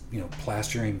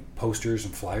plastering posters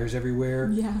and flyers everywhere.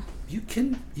 Yeah, you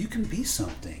can be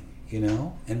something,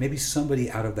 and maybe somebody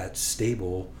out of that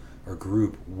stable or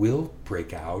group will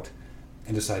break out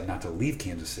and decided not to leave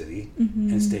Kansas City Mm-hmm.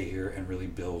 and stay here and really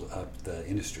build up the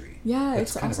industry. Yeah,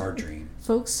 That's it's kind awesome. of our dream.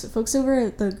 Folks over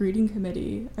at the greeting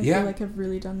committee, I Yeah. feel like have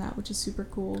really done that, which is super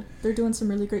cool. They're doing some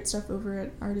really great stuff over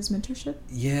at Artist Mentorship.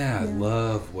 Yeah, I Yeah.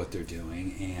 love what they're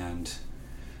doing, and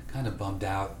kind of bummed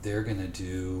out. They're going to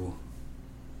do,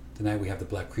 the night we have the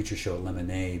Black Creature Show at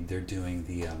Lemonade, they're doing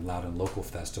the Loud and Local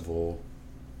Festival,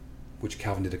 which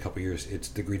Calvin did a couple years. It's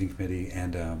the greeting committee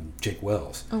and Jake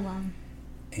Wells. Oh wow.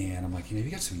 And I'm like, you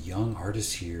got some young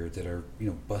artists here that are,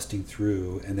 busting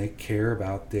through, and they care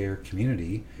about their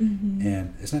community, Mm-hmm.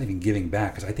 and it's not even giving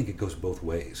back, because I think it goes both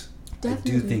ways. I do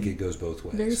Definitely. think it goes both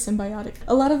ways. Very symbiotic.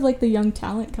 A lot of like the young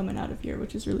talent coming out of here,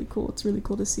 which is really cool. It's really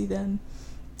cool to see them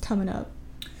coming up.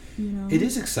 It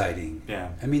is exciting. Yeah.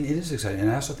 I mean, it is exciting. And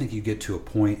I also think you get to a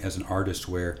point as an artist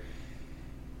where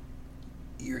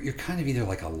you're kind of either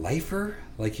like a lifer,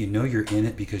 like you're in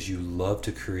it because you love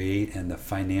to create and the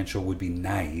financial would be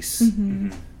nice, Mm-hmm.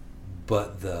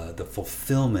 but the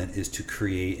fulfillment is to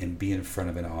create and be in front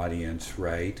of an audience,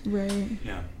 right? Right.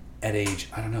 Yeah. At age,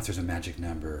 I don't know if there's a magic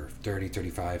number, 30,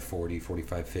 35, 40,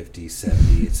 45, 50,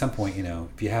 70. At some point,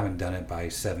 if you haven't done it by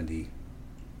 70,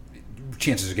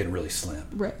 chances are getting really slim.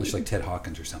 Right. Much like Ted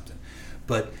Hawkins or something.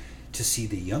 But to see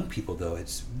the young people, though,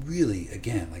 it's really,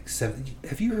 again, like 70.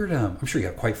 Have you heard, I'm sure you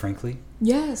have, Quite Frankly?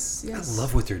 Yes. I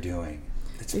love what they're doing.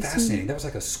 It's They fascinating. seem- That was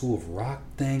like a School of Rock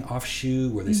thing,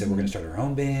 offshoot, where they said, we're going to start our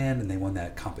own band, and they won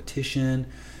that competition.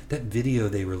 That video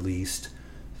they released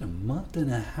a month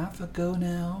and a half ago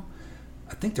now.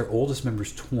 I think their oldest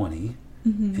member's 20,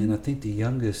 Mm-hmm. and I think the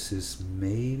youngest is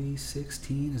maybe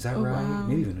 16. Is that Oh, right? wow.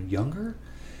 Maybe even younger.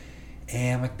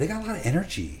 And like they got a lot of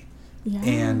energy. Yeah.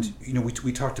 And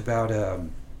we talked about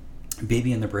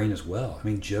Baby in the Brain as well. I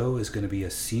mean, Joe is going to be a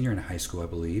senior in high school, I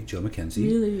believe. Joe McKenzie.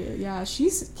 Really, yeah,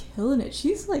 she's killing it.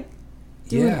 She's like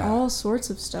doing Yeah. all sorts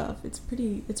of stuff. It's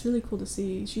really cool to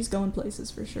see. She's going places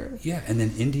for sure. Yeah, and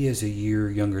then India's a year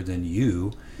younger than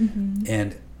you, Mm-hmm.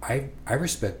 and I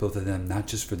respect both of them, not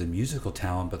just for the musical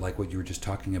talent, but like what you were just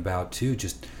talking about too,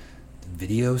 just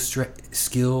video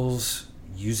skills,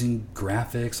 using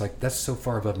graphics. Like that's so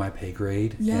far above my pay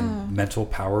grade. Yeah. And mental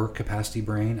power capacity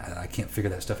brain. I can't figure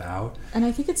that stuff out. And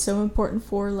I think it's so important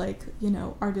for like,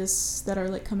 artists that are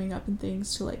like coming up and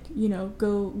things to like,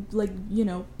 go like,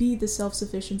 be the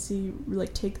self-sufficiency,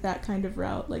 like take that kind of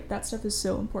route. Like that stuff is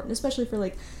so important, especially for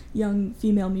like young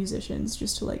female musicians,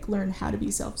 just to like learn how to be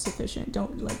self-sufficient.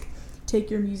 Don't like take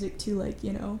your music to like,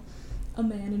 a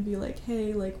man and be like,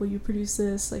 hey, like, will you produce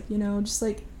this? Like, just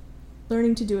like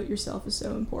learning to do it yourself is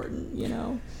so important,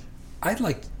 I'd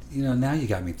like, now you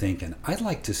got me thinking. I'd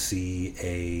like to see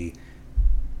a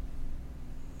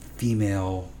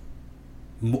female.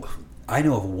 I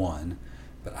know of one,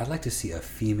 but I'd like to see a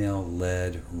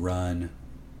female-led run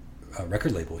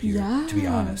record label here. To be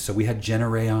Yeah. honest, so we had Jenna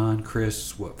Ray on,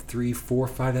 Chris, 3, 4,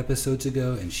 5 episodes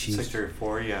ago, and she's 6 or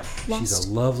 4, yeah. she's Lost-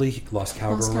 a lovely Lost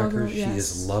Cowgirl Lost Cowgirl, record. She yes.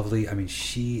 is lovely. I mean,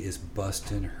 she is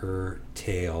busting her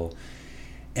tail,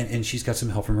 and she's got some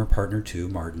help from her partner too,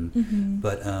 Martin. Mm-hmm.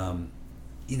 But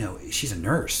she's a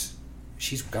nurse.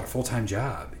 She's got a full-time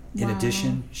job. In Wow.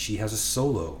 addition, she has a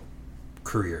solo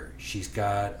career. She's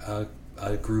got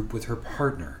a group with her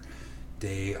partner.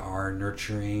 They are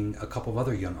nurturing a couple of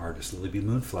other young artists, Lily B.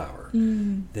 Moonflower.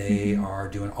 They are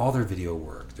doing all their video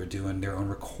work. They're doing their own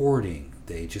recording.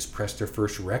 They just pressed their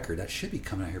first record. That should be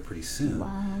coming out here pretty soon.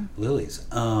 Wow. Lily's.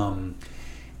 And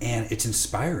it's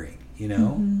inspiring,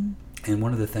 And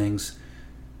one of the things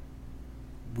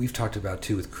we've talked about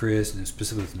too with Chris and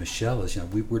specifically with Michelle is,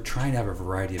 we're trying to have a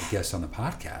variety of guests on the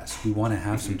podcast. We want to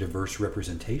have some diverse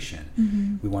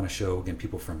representation. We want to show, again,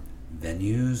 people from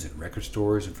venues and record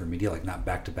stores and from media, like not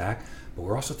back to back, but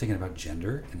we're also thinking about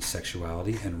gender and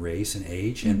sexuality and race and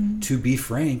age. And to be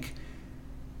frank,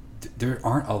 there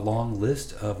aren't a long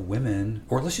list of women,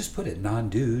 or let's just put it,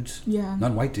 non-dudes, Yeah.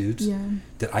 non-white dudes, Yeah.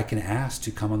 that I can ask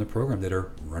to come on the program that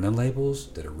are running labels,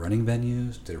 that are running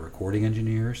venues, that are recording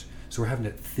engineers. So we're having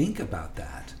to think about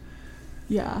that.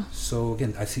 Yeah. So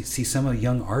again, I see some of the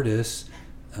young artists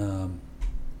are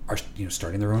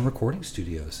starting their own recording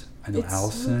studios. I know It's so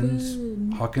Allison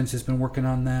good. Hawkins has been working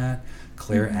on that.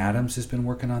 Claire Adams has been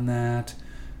working on that.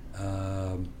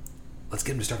 Let's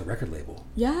get them to start a record label.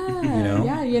 Yeah.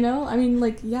 know? I mean,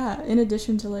 like, yeah, in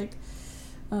addition to like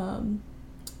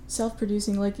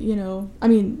self-producing, like,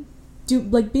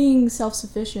 being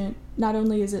self-sufficient, not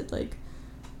only is it like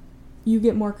you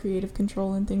get more creative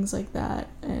control and things like that,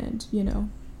 and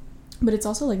but it's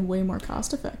also like way more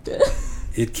cost effective.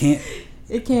 It can't.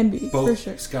 It can be, Both, for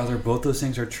sure. Skylar, both those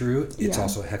things are true. It's Yeah.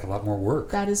 also a heck of a lot more work.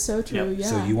 That is so true. Yep. Yeah.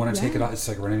 So you want to take it Yeah. off. It's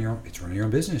like running your own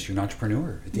business. You're an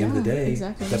entrepreneur. At the end of the Yeah, day,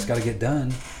 exactly. that's got to get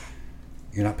done.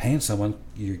 you're not paying someone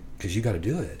because you got to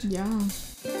do it. Yeah.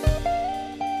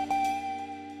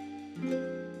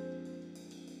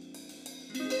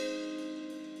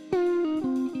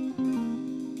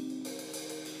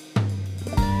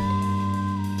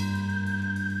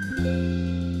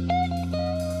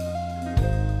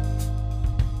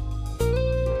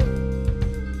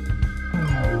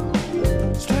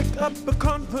 Strike up a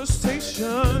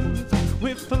conversation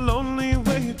with the lonely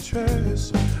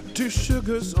waitress. 2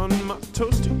 sugars on my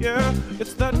toast, yeah,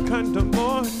 it's that kind of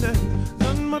morning.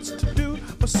 Not much to do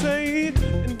or say,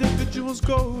 individuals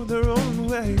go their own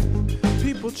way.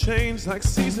 People change like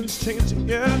seasons change,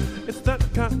 yeah, it's that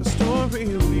kind of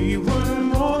story. We were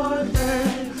more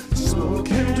than smoke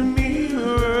and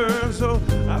mirrors. Oh,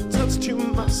 I've touched you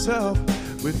myself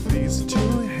with these 2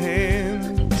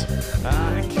 hands.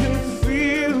 I can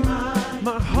feel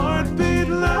my heart beat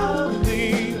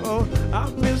loudly. Oh, I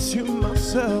miss you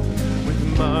myself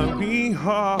with my wee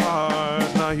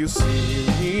heart. Now you see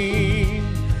me,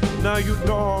 now you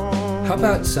don't. How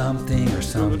about something or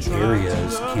some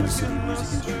areas Kansas City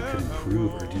music industry could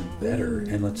improve or do better?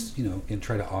 And let's, and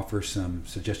try to offer some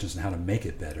suggestions on how to make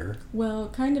it better. Well,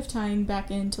 kind of tying back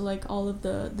into like all of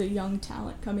the young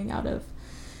talent coming out of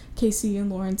KC and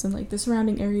Lawrence and like the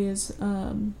surrounding areas,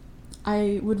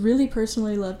 I would really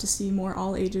personally love to see more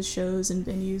all ages shows and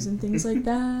venues and things like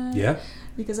that. Yeah.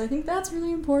 Because I think that's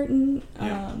really important.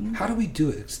 Yeah. How do we do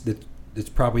it? It's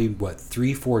probably,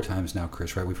 3-4 times now,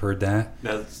 Chris, right? We've heard that.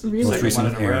 That's Really? Most recent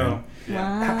one with in a row. Aaron.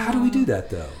 Yeah. Wow. How do we do that,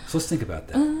 though? So let's think about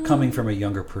that, coming from a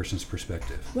younger person's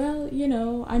perspective. Well,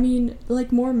 I mean,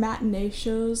 like more matinee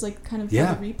shows, like kind of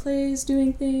Yeah. the replays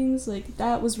doing things, like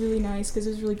that was really nice because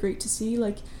it was really great to see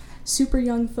like super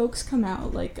young folks come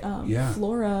out, like Yeah.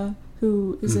 Flora,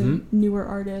 who is Mhm. a newer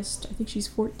artist. I think she's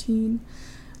 14.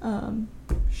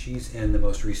 She's in the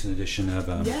most recent edition of,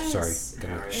 Yes.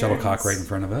 got a shuttlecock right in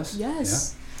front of us.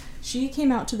 Yes. She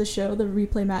came out to the show, the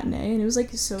replay matinee, and it was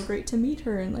like so great to meet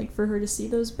her and like for her to see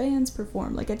those bands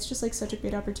perform. Like it's just like such a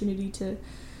great opportunity to,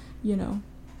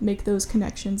 make those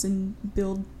connections and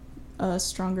build a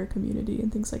stronger community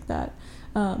and things like that.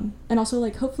 And also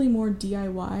like hopefully more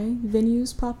DIY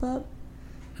venues pop up.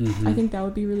 Mm-hmm. I think that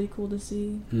would be really cool to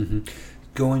see. Mm-hmm.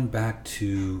 Going back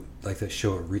to like that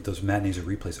show, those matinees or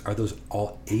replays, are those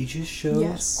all ages shows?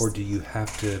 Yes. Or do you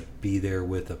have to be there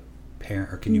with a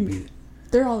parent, or can you be...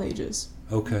 They're all ages.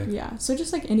 Okay. Yeah. So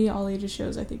just like any all ages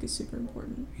shows I think is super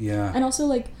important. Yeah. And also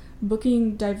like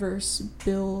booking diverse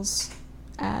bills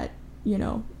at,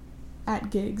 at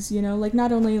gigs, like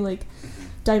not only like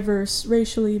diverse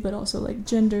racially, but also like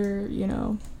gender,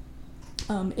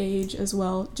 age as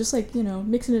well. Just like,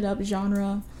 mixing it up,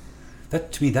 genre.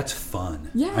 That, to me, that's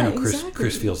fun. Yeah, I know Chris exactly.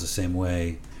 feels the same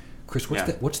way. Chris,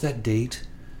 what's that date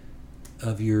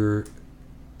of your...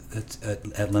 That's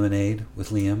at Lemonade with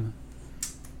Liam?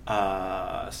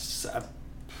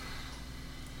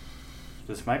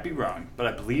 This might be wrong, but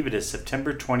I believe it is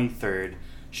September 23rd.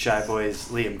 Shy Boys,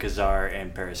 Liam Kazar,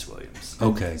 and Paris Williams.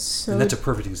 Okay. So- and that's a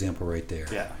perfect example right there.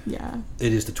 Yeah. Yeah.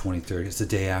 It is the 23rd. It's the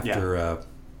day after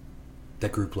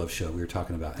that Group Love show we were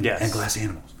talking about. And, Yes. and Glass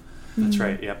Animals. That's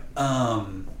right, yep.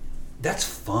 That's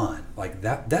fun. Like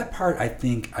that part, I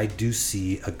think I do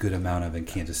see a good amount of in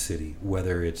Kansas City,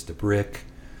 whether it's the Brick,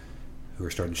 who are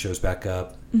starting shows back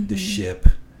up, the Ship,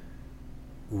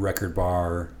 Record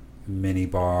Bar, Mini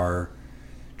Bar.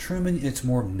 Truman, it's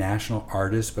more national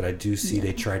artists, but I do see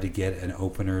they try to get an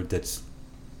opener that's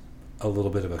a little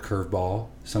bit of a curveball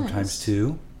sometimes Nice.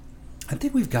 too. I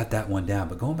think we've got that one down,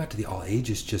 but going back to the all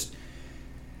ages, just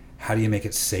how do you make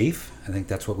it safe? I think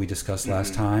that's what we discussed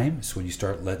last time. So when you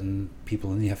start letting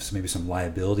people in, you have maybe some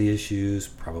liability issues,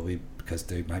 probably because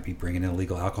they might be bringing in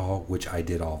illegal alcohol, which I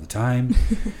did all the time,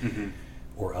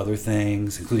 or other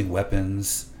things, including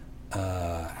weapons.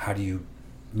 How do you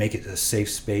make it a safe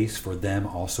space for them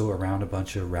also around a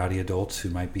bunch of rowdy adults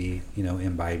who might be,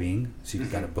 imbibing? So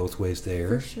you've got it both ways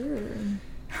there. For sure.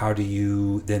 How do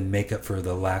you then make up for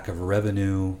the lack of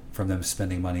revenue from them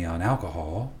spending money on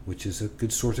alcohol, which is a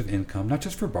good source of income, not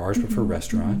just for bars, but for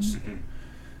restaurants?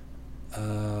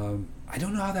 I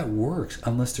don't know how that works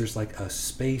unless there's like a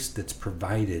space that's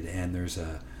provided and there's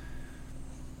a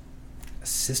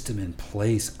system in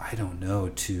place, I don't know,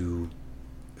 to,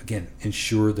 again,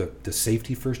 ensure the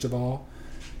safety first of all,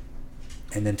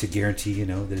 and then to guarantee,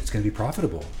 that it's going to be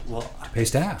profitable Well, to pay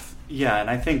staff. yeah, and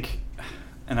I think,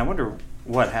 and I wonder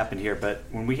what happened here, but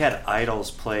when we had Idols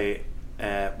play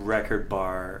at Record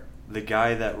Bar, the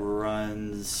guy that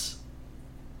runs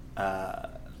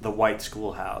the White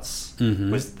Schoolhouse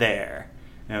was there,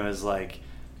 and it was like,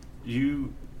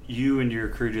 you and your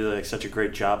crew do like such a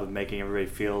great job of making everybody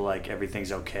feel like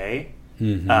everything's okay,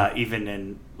 Even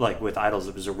in like with Idols,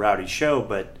 it was a rowdy show,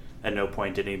 but at no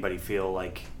point did anybody feel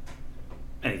like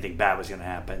anything bad was going to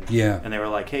happen. Yeah. And they were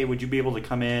like, "Hey, would you be able to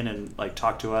come in and like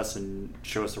talk to us and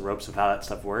show us the ropes of how that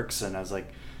stuff works?" And I was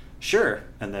like, "Sure."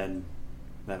 And then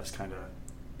that was kind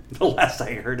of the last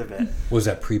I heard of it. Was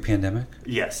that pre-pandemic?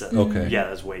 Yes. Okay. Yeah,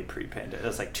 that was way pre-pandemic. That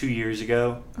was like 2 years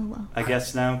ago. Oh wow. I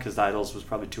guess now, because Idols was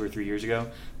probably 2 or 3 years ago.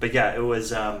 But yeah, it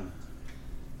was.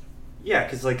 Yeah,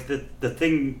 because like the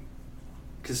thing,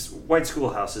 because White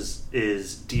Schoolhouse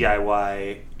is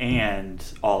DIY and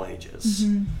all ages.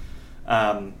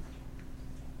 But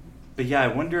yeah, I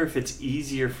wonder if it's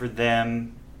easier for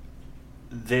them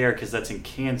there, because that's in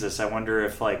Kansas. I wonder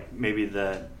if like maybe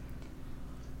the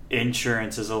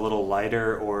insurance is a little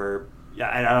lighter, or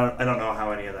yeah, I don't know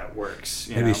how any of that works.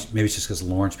 Maybe it's just because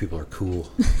Lawrence people are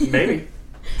cool. Maybe.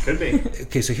 Could be.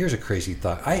 Okay, so here's a crazy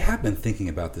thought. I have been thinking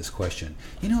about this question.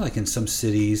 You know, like in some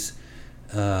cities,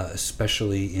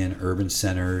 especially in urban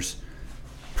centers,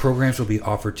 programs will be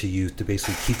offered to youth to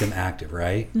basically keep them active,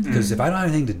 right? Because if I don't have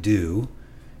anything to do,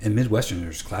 and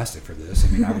Midwesterners classic for this. I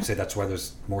mean, I would say that's why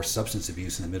there's more substance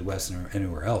abuse in the Midwest than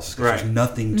anywhere else, because there's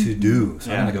nothing to do.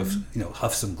 So I'm going to go,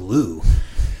 huff some glue.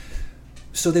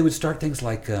 So they would start things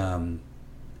like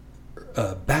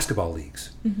basketball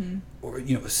leagues, or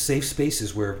safe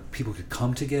spaces where people could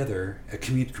come together at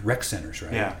community rec centers,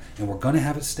 right? Yeah. And we're going to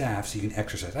have a staff so you can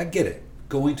exercise. I get it.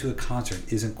 Going to a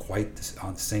concert isn't quite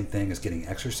the same thing as getting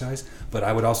exercise, but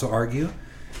I would also argue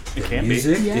that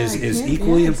music is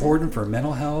equally important for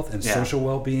mental health and social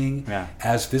well-being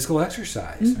as physical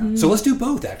exercise. So let's do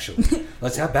both, actually.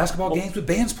 Let's have basketball games with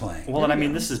bands playing. Well, and I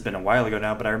mean, this has been a while ago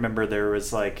now, but I remember there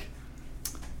was like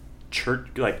church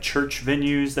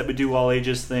venues that would do all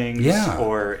ages things,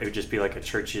 or it would just be like a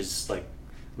church's like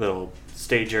little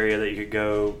stage area that you could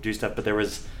go do stuff. But there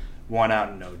was one out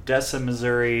in Odessa,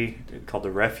 Missouri, called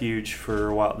the Refuge for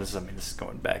a while. This is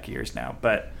going back years now,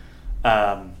 but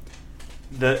some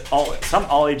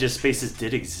all ages spaces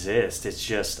did exist. It's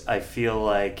just I feel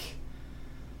like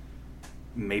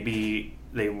maybe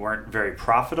they weren't very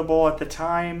profitable at the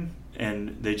time,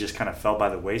 and they just kind of fell by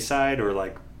the wayside. Or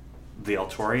like the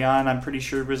Altorion, I'm pretty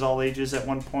sure was all ages at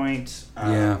one point.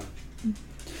 I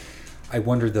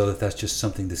wonder though if that's just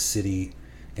something the city,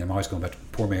 and I'm always going back to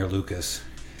poor Mayor Lucas,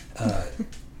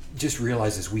 just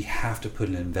realizes we have to put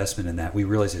an investment in that. We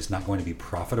realize it's not going to be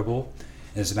profitable.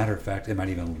 And as a matter of fact, it might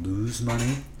even lose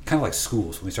money. Kind of like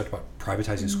schools. When we start about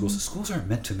privatizing schools aren't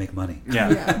meant to make money.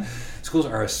 Schools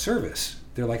are a service.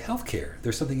 They're like healthcare.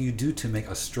 They're something you do to make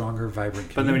a stronger, vibrant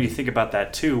community. But then when you think about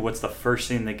that too, what's the first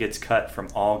thing that gets cut from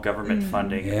all government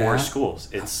funding or schools?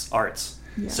 It's arts.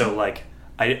 So like,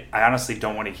 I honestly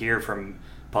don't want to hear from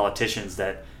politicians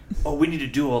that, we need to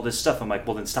do all this stuff. I'm like,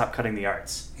 well, then stop cutting the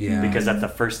arts. Because that's the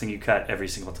first thing you cut every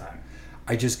single time.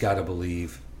 I just got to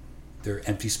believe there are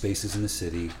empty spaces in the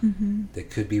city that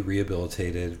could be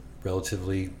rehabilitated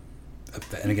relatively.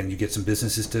 And again, you get some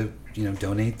businesses to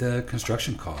donate the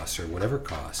construction costs or whatever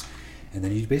costs, and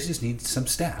then you basically just need some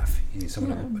staff. You need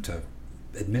someone to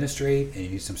administrate, and you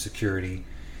need some security.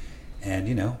 And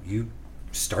you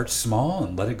start small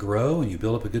and let it grow, and you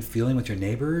build up a good feeling with your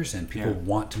neighbors, and people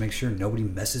want to make sure nobody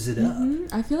messes it up.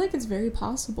 I feel like it's very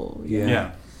possible.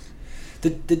 Yeah. The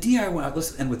DIY one,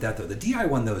 let's end with that though. The DIY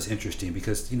one though is interesting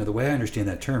because the way I understand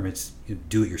that term, it's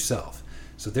do it yourself.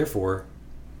 So therefore,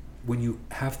 when you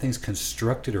have things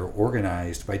constructed or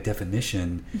organized, by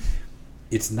definition,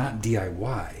 it's not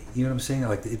DIY. You know what I'm saying?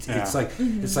 Like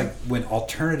it's like when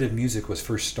alternative music was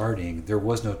first starting, there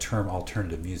was no term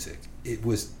alternative music. It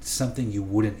was something you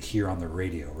wouldn't hear on the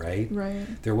radio, right? Right.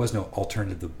 There was no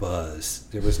alternative The Buzz.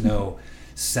 There was no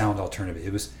sound alternative.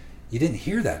 It was. You didn't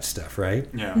hear that stuff, right?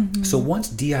 Yeah. So once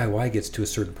DIY gets to a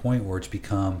certain point where it's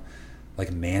become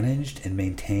like managed and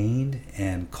maintained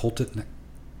and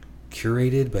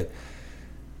curated, but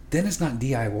then it's not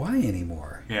DIY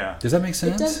anymore. Yeah. Does that make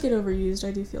sense? It does get overused.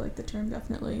 I do feel like the term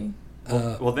definitely.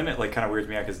 Well, then it like kind of weirds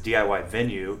me out because DIY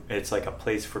venue, it's like a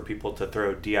place for people to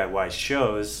throw DIY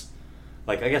shows.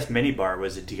 Like I guess Minibar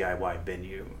was a DIY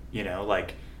venue.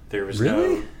 Like there was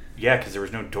because there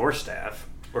was no door staff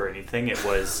or anything. It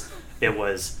was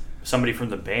somebody from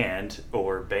the band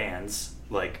or bands,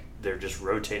 like they're just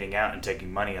rotating out and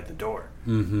taking money at the door.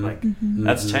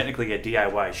 That's technically a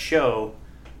DIY show,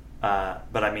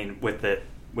 but I mean with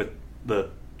the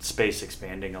space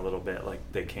expanding a little bit, like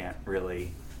they can't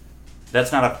really,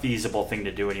 that's not a feasible thing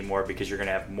to do anymore because you're going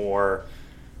to have more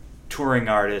touring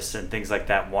artists and things like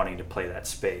that wanting to play that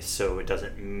space, so it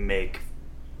doesn't make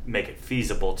it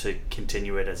feasible to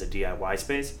continue it as a DIY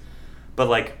space. But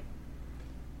like,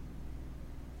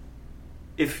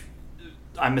 if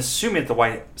I'm assuming that the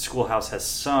White Schoolhouse has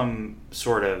some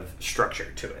sort of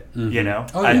structure to it. Mhm. You know,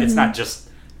 Oh, yeah. it's not just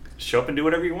show up and do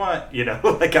whatever you want. You know,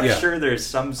 like I'm Yeah. sure there's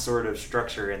some sort of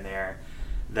structure in there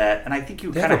that, and I think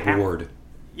you They kind have of a board.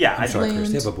 Yeah, I'm sorry, Chris.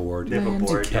 They have a Land. board. They have a Land.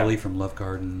 board. Kelly Yeah. from Love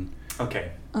Garden.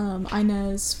 Okay.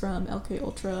 Inez from LK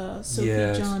Ultra, Sophie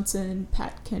Yes. Johnson,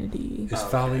 Pat Kennedy. Is Oh,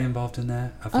 Fowley okay. involved in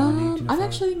that? Fowley? Do you know I'm Fowley?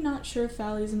 actually not sure if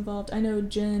Falley's involved. I know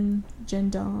Jen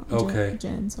Don. Okay.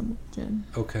 Jen.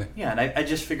 Okay. Yeah, and I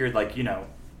just figured, like, you know,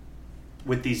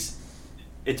 with these,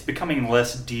 it's becoming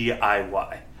less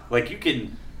DIY. Like, you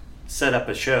can set up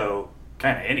a show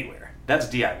kind of anywhere. That's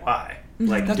DIY.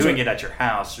 Like, That's doing right. it at your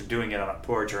house or doing it on a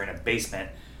porch or in a basement.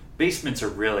 Basements are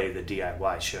really the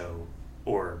DIY show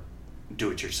or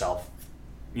do-it-yourself,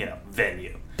 you know,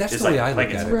 venue. That's It's the way I look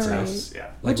it's at it, a too. house, Yeah.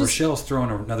 Like Which is- Rochelle's throwing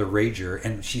another rager,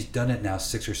 and she's done it now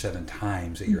 6 or 7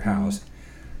 times at your house.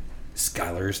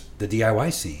 Skylar's the DIY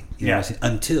scene. You know Yeah. what I'm saying?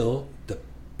 Until the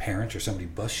parents or somebody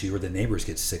busts you or the neighbors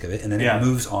get sick of it, and then Yeah. it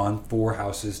moves on 4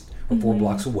 houses or 4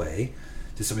 blocks away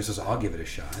to somebody says, I'll give it a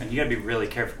shot. And you got to be really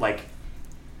careful. Like,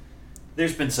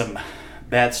 there's been some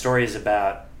bad stories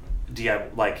about DIY.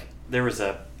 Like, there was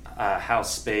a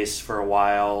house space for a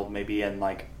while, maybe in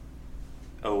like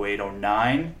 08,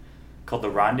 09, called the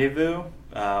Rendezvous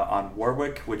on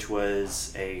Warwick, which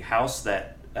was a house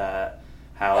that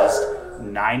housed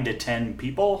 9 to 10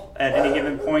 people at any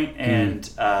given point, and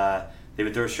they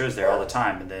would throw shows there all the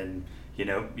time. And then, you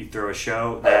know, you throw a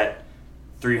show that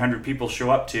 300 people show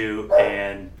up to,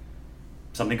 and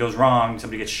something goes wrong,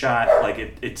 somebody gets shot. Like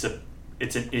it's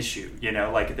an issue. You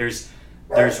know, like there's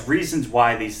reasons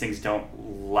why these things don't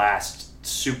last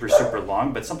super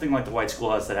long. But something like the White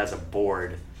Schoolhouse that has a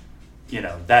board, you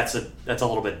know, that's a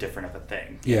little bit different of a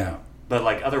thing. Yeah. But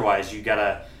like otherwise, you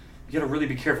gotta really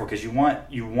be careful because you want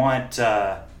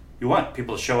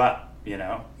people to show up. You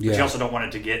know, but Yeah. you also don't want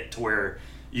it to get to where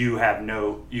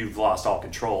you've lost all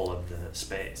control of the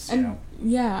space. You And know?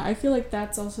 yeah, I feel like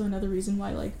that's also another reason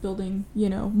why like building, you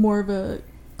know, more of a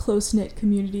close knit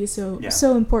community is Yeah.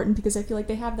 so important, because I feel like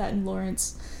they have that in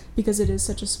Lawrence because it is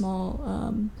such a small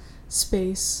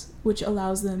space, which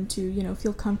allows them to, you know,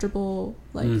 feel comfortable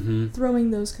like Mhm.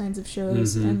 throwing those kinds of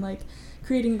shows Mhm. and like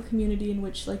creating a community in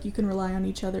which like you can rely on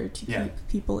each other to Yeah. keep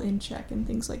people in check and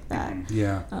things like that. Mhm.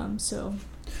 Yeah. So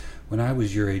When I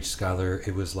was your age, Skylar,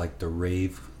 it was like the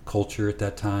rave culture at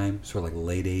that time, sort of like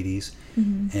late 80s.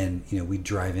 And, you know, we'd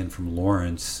drive in from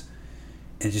Lawrence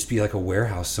and just be like a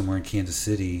warehouse somewhere in Kansas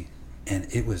City. And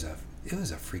it was a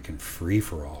freaking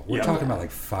free-for-all. We're Yeah. talking about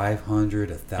like 500,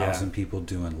 1,000 Yeah. people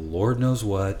doing Lord knows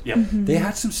what. Yep. They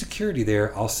had some security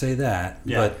there, I'll say that.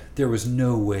 Yeah. But there was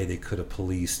no way they could have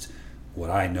policed what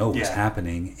I know was Yeah.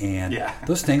 happening. And Yeah.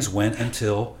 those things went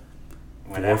until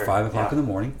 4 or Whenever, 5 o'clock yeah. in the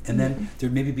morning, and then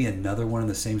there'd maybe be another one in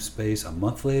the same space a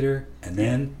month later, and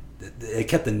then it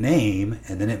kept the name,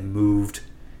 and then it moved,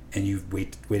 and you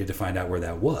waited to find out where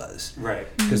that was, Right.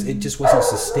 because it just wasn't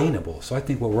sustainable. So I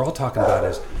think what we're all talking about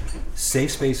is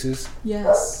safe spaces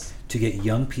yes. to get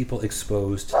young people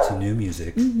exposed to new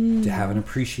music, to have an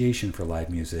appreciation for live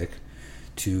music,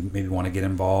 to maybe want to get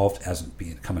involved as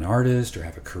become an artist or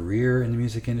have a career in the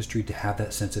music industry, to have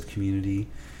that sense of community.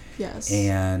 Yes.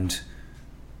 And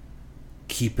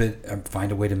keep it, find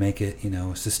a way to make it, you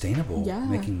know, sustainable, Yeah.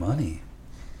 making money.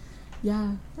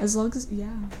 Yeah. As long as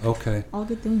Okay. all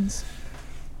good things.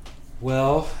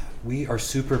 Well, we are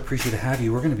super appreciative to have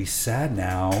you. We're going to be sad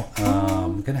now.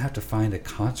 We're going to have to find a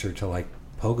concert to like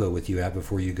pogo with you at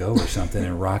before you go or something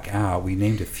and rock out. We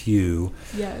named a few.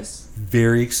 Yes.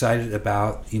 Very excited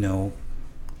about, you know,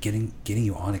 getting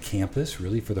you on a campus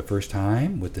really for the first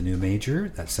time with the new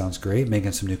major. That sounds great.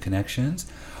 Making some new connections.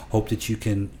 Hope that you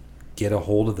can get a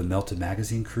hold of the Melted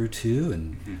Magazine crew too,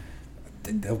 and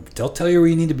they'll tell you where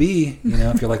you need to be. You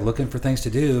know, if you're like looking for things to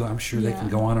do, I'm sure they can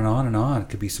Yeah. go on and on and on. It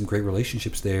could be some great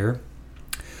relationships there.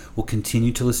 We'll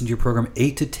continue to listen to your program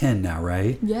 8 to 10 now,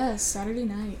 right? Yes, Saturday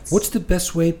nights. What's the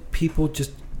best way people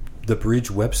just the Bridge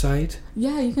website?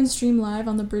 Yeah, you can stream live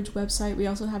on the Bridge website. We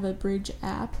also have a Bridge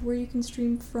app where you can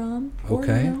stream from, or,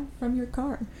 Okay. you know, from your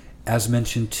car. As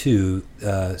mentioned too,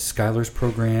 Skylar's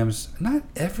programs, not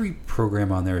every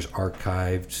program on there is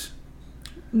archived.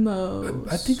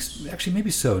 Most. I think actually maybe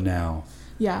so now.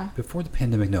 Yeah. Before the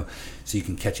pandemic, no. So you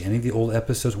can catch any of the old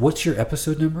episodes. What's your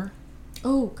episode number?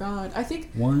 Oh God, I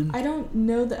think One? I don't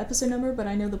know the episode number, but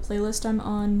I know the playlist I'm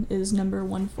on is number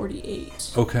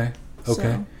 148. Okay.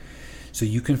 Okay. So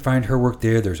you can find her work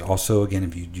there. There's also, again,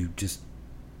 if you just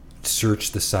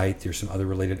search the site, there's some other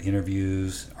related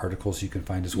interviews, articles you can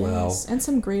find as well. Yes, and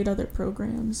some great other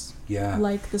programs Yeah.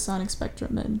 like the Sonic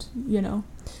Spectrum, and you know,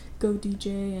 Go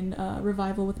DJ and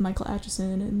Revival with Michael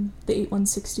Atchison and the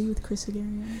 8160 with Chris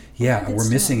Hagarian. Yeah, we're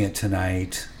missing it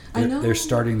tonight. I know. They're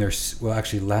starting their... Well,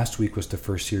 actually, last week was the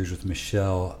first series with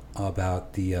Michelle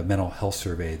about the mental health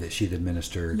survey that she'd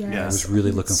administered. Yes. I was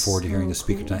really looking forward to hearing the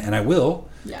speaker tonight. And I will,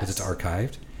 because it's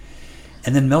archived.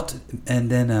 And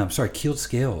then Keeled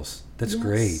Scales. That's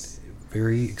great.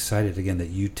 Very excited, again,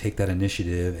 that you take that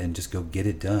initiative and just go get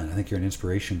it done. I think you're an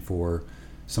inspiration for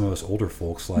some of us older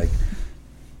folks, like,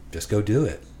 just go do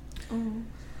it. Oh.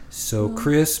 So,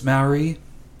 Chris, Mallory...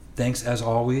 Thanks as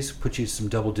always. Put you some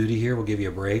double duty here. We'll give you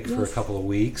a break for a couple of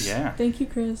weeks. Yeah. Thank you,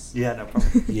 Chris. Yeah, no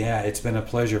problem. Yeah, it's been a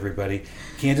pleasure, everybody.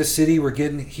 Kansas City, we're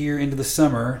getting here into the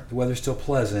summer. The weather's still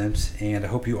pleasant, and I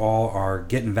hope you all are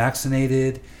getting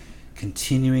vaccinated,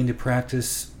 continuing to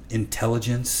practice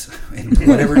intelligence in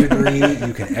whatever degree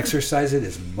you can exercise it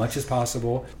as much as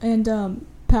possible. And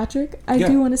Patrick, I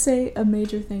do want to say a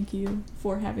major thank you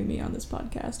for having me on this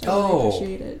podcast. I really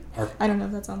appreciate it. I don't know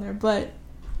if that's on there, but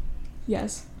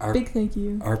yes, big thank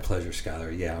you. Our pleasure,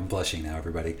 Skylar. Yeah, I'm blushing now,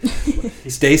 everybody.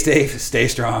 Stay safe, stay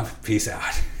strong. Peace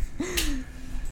out.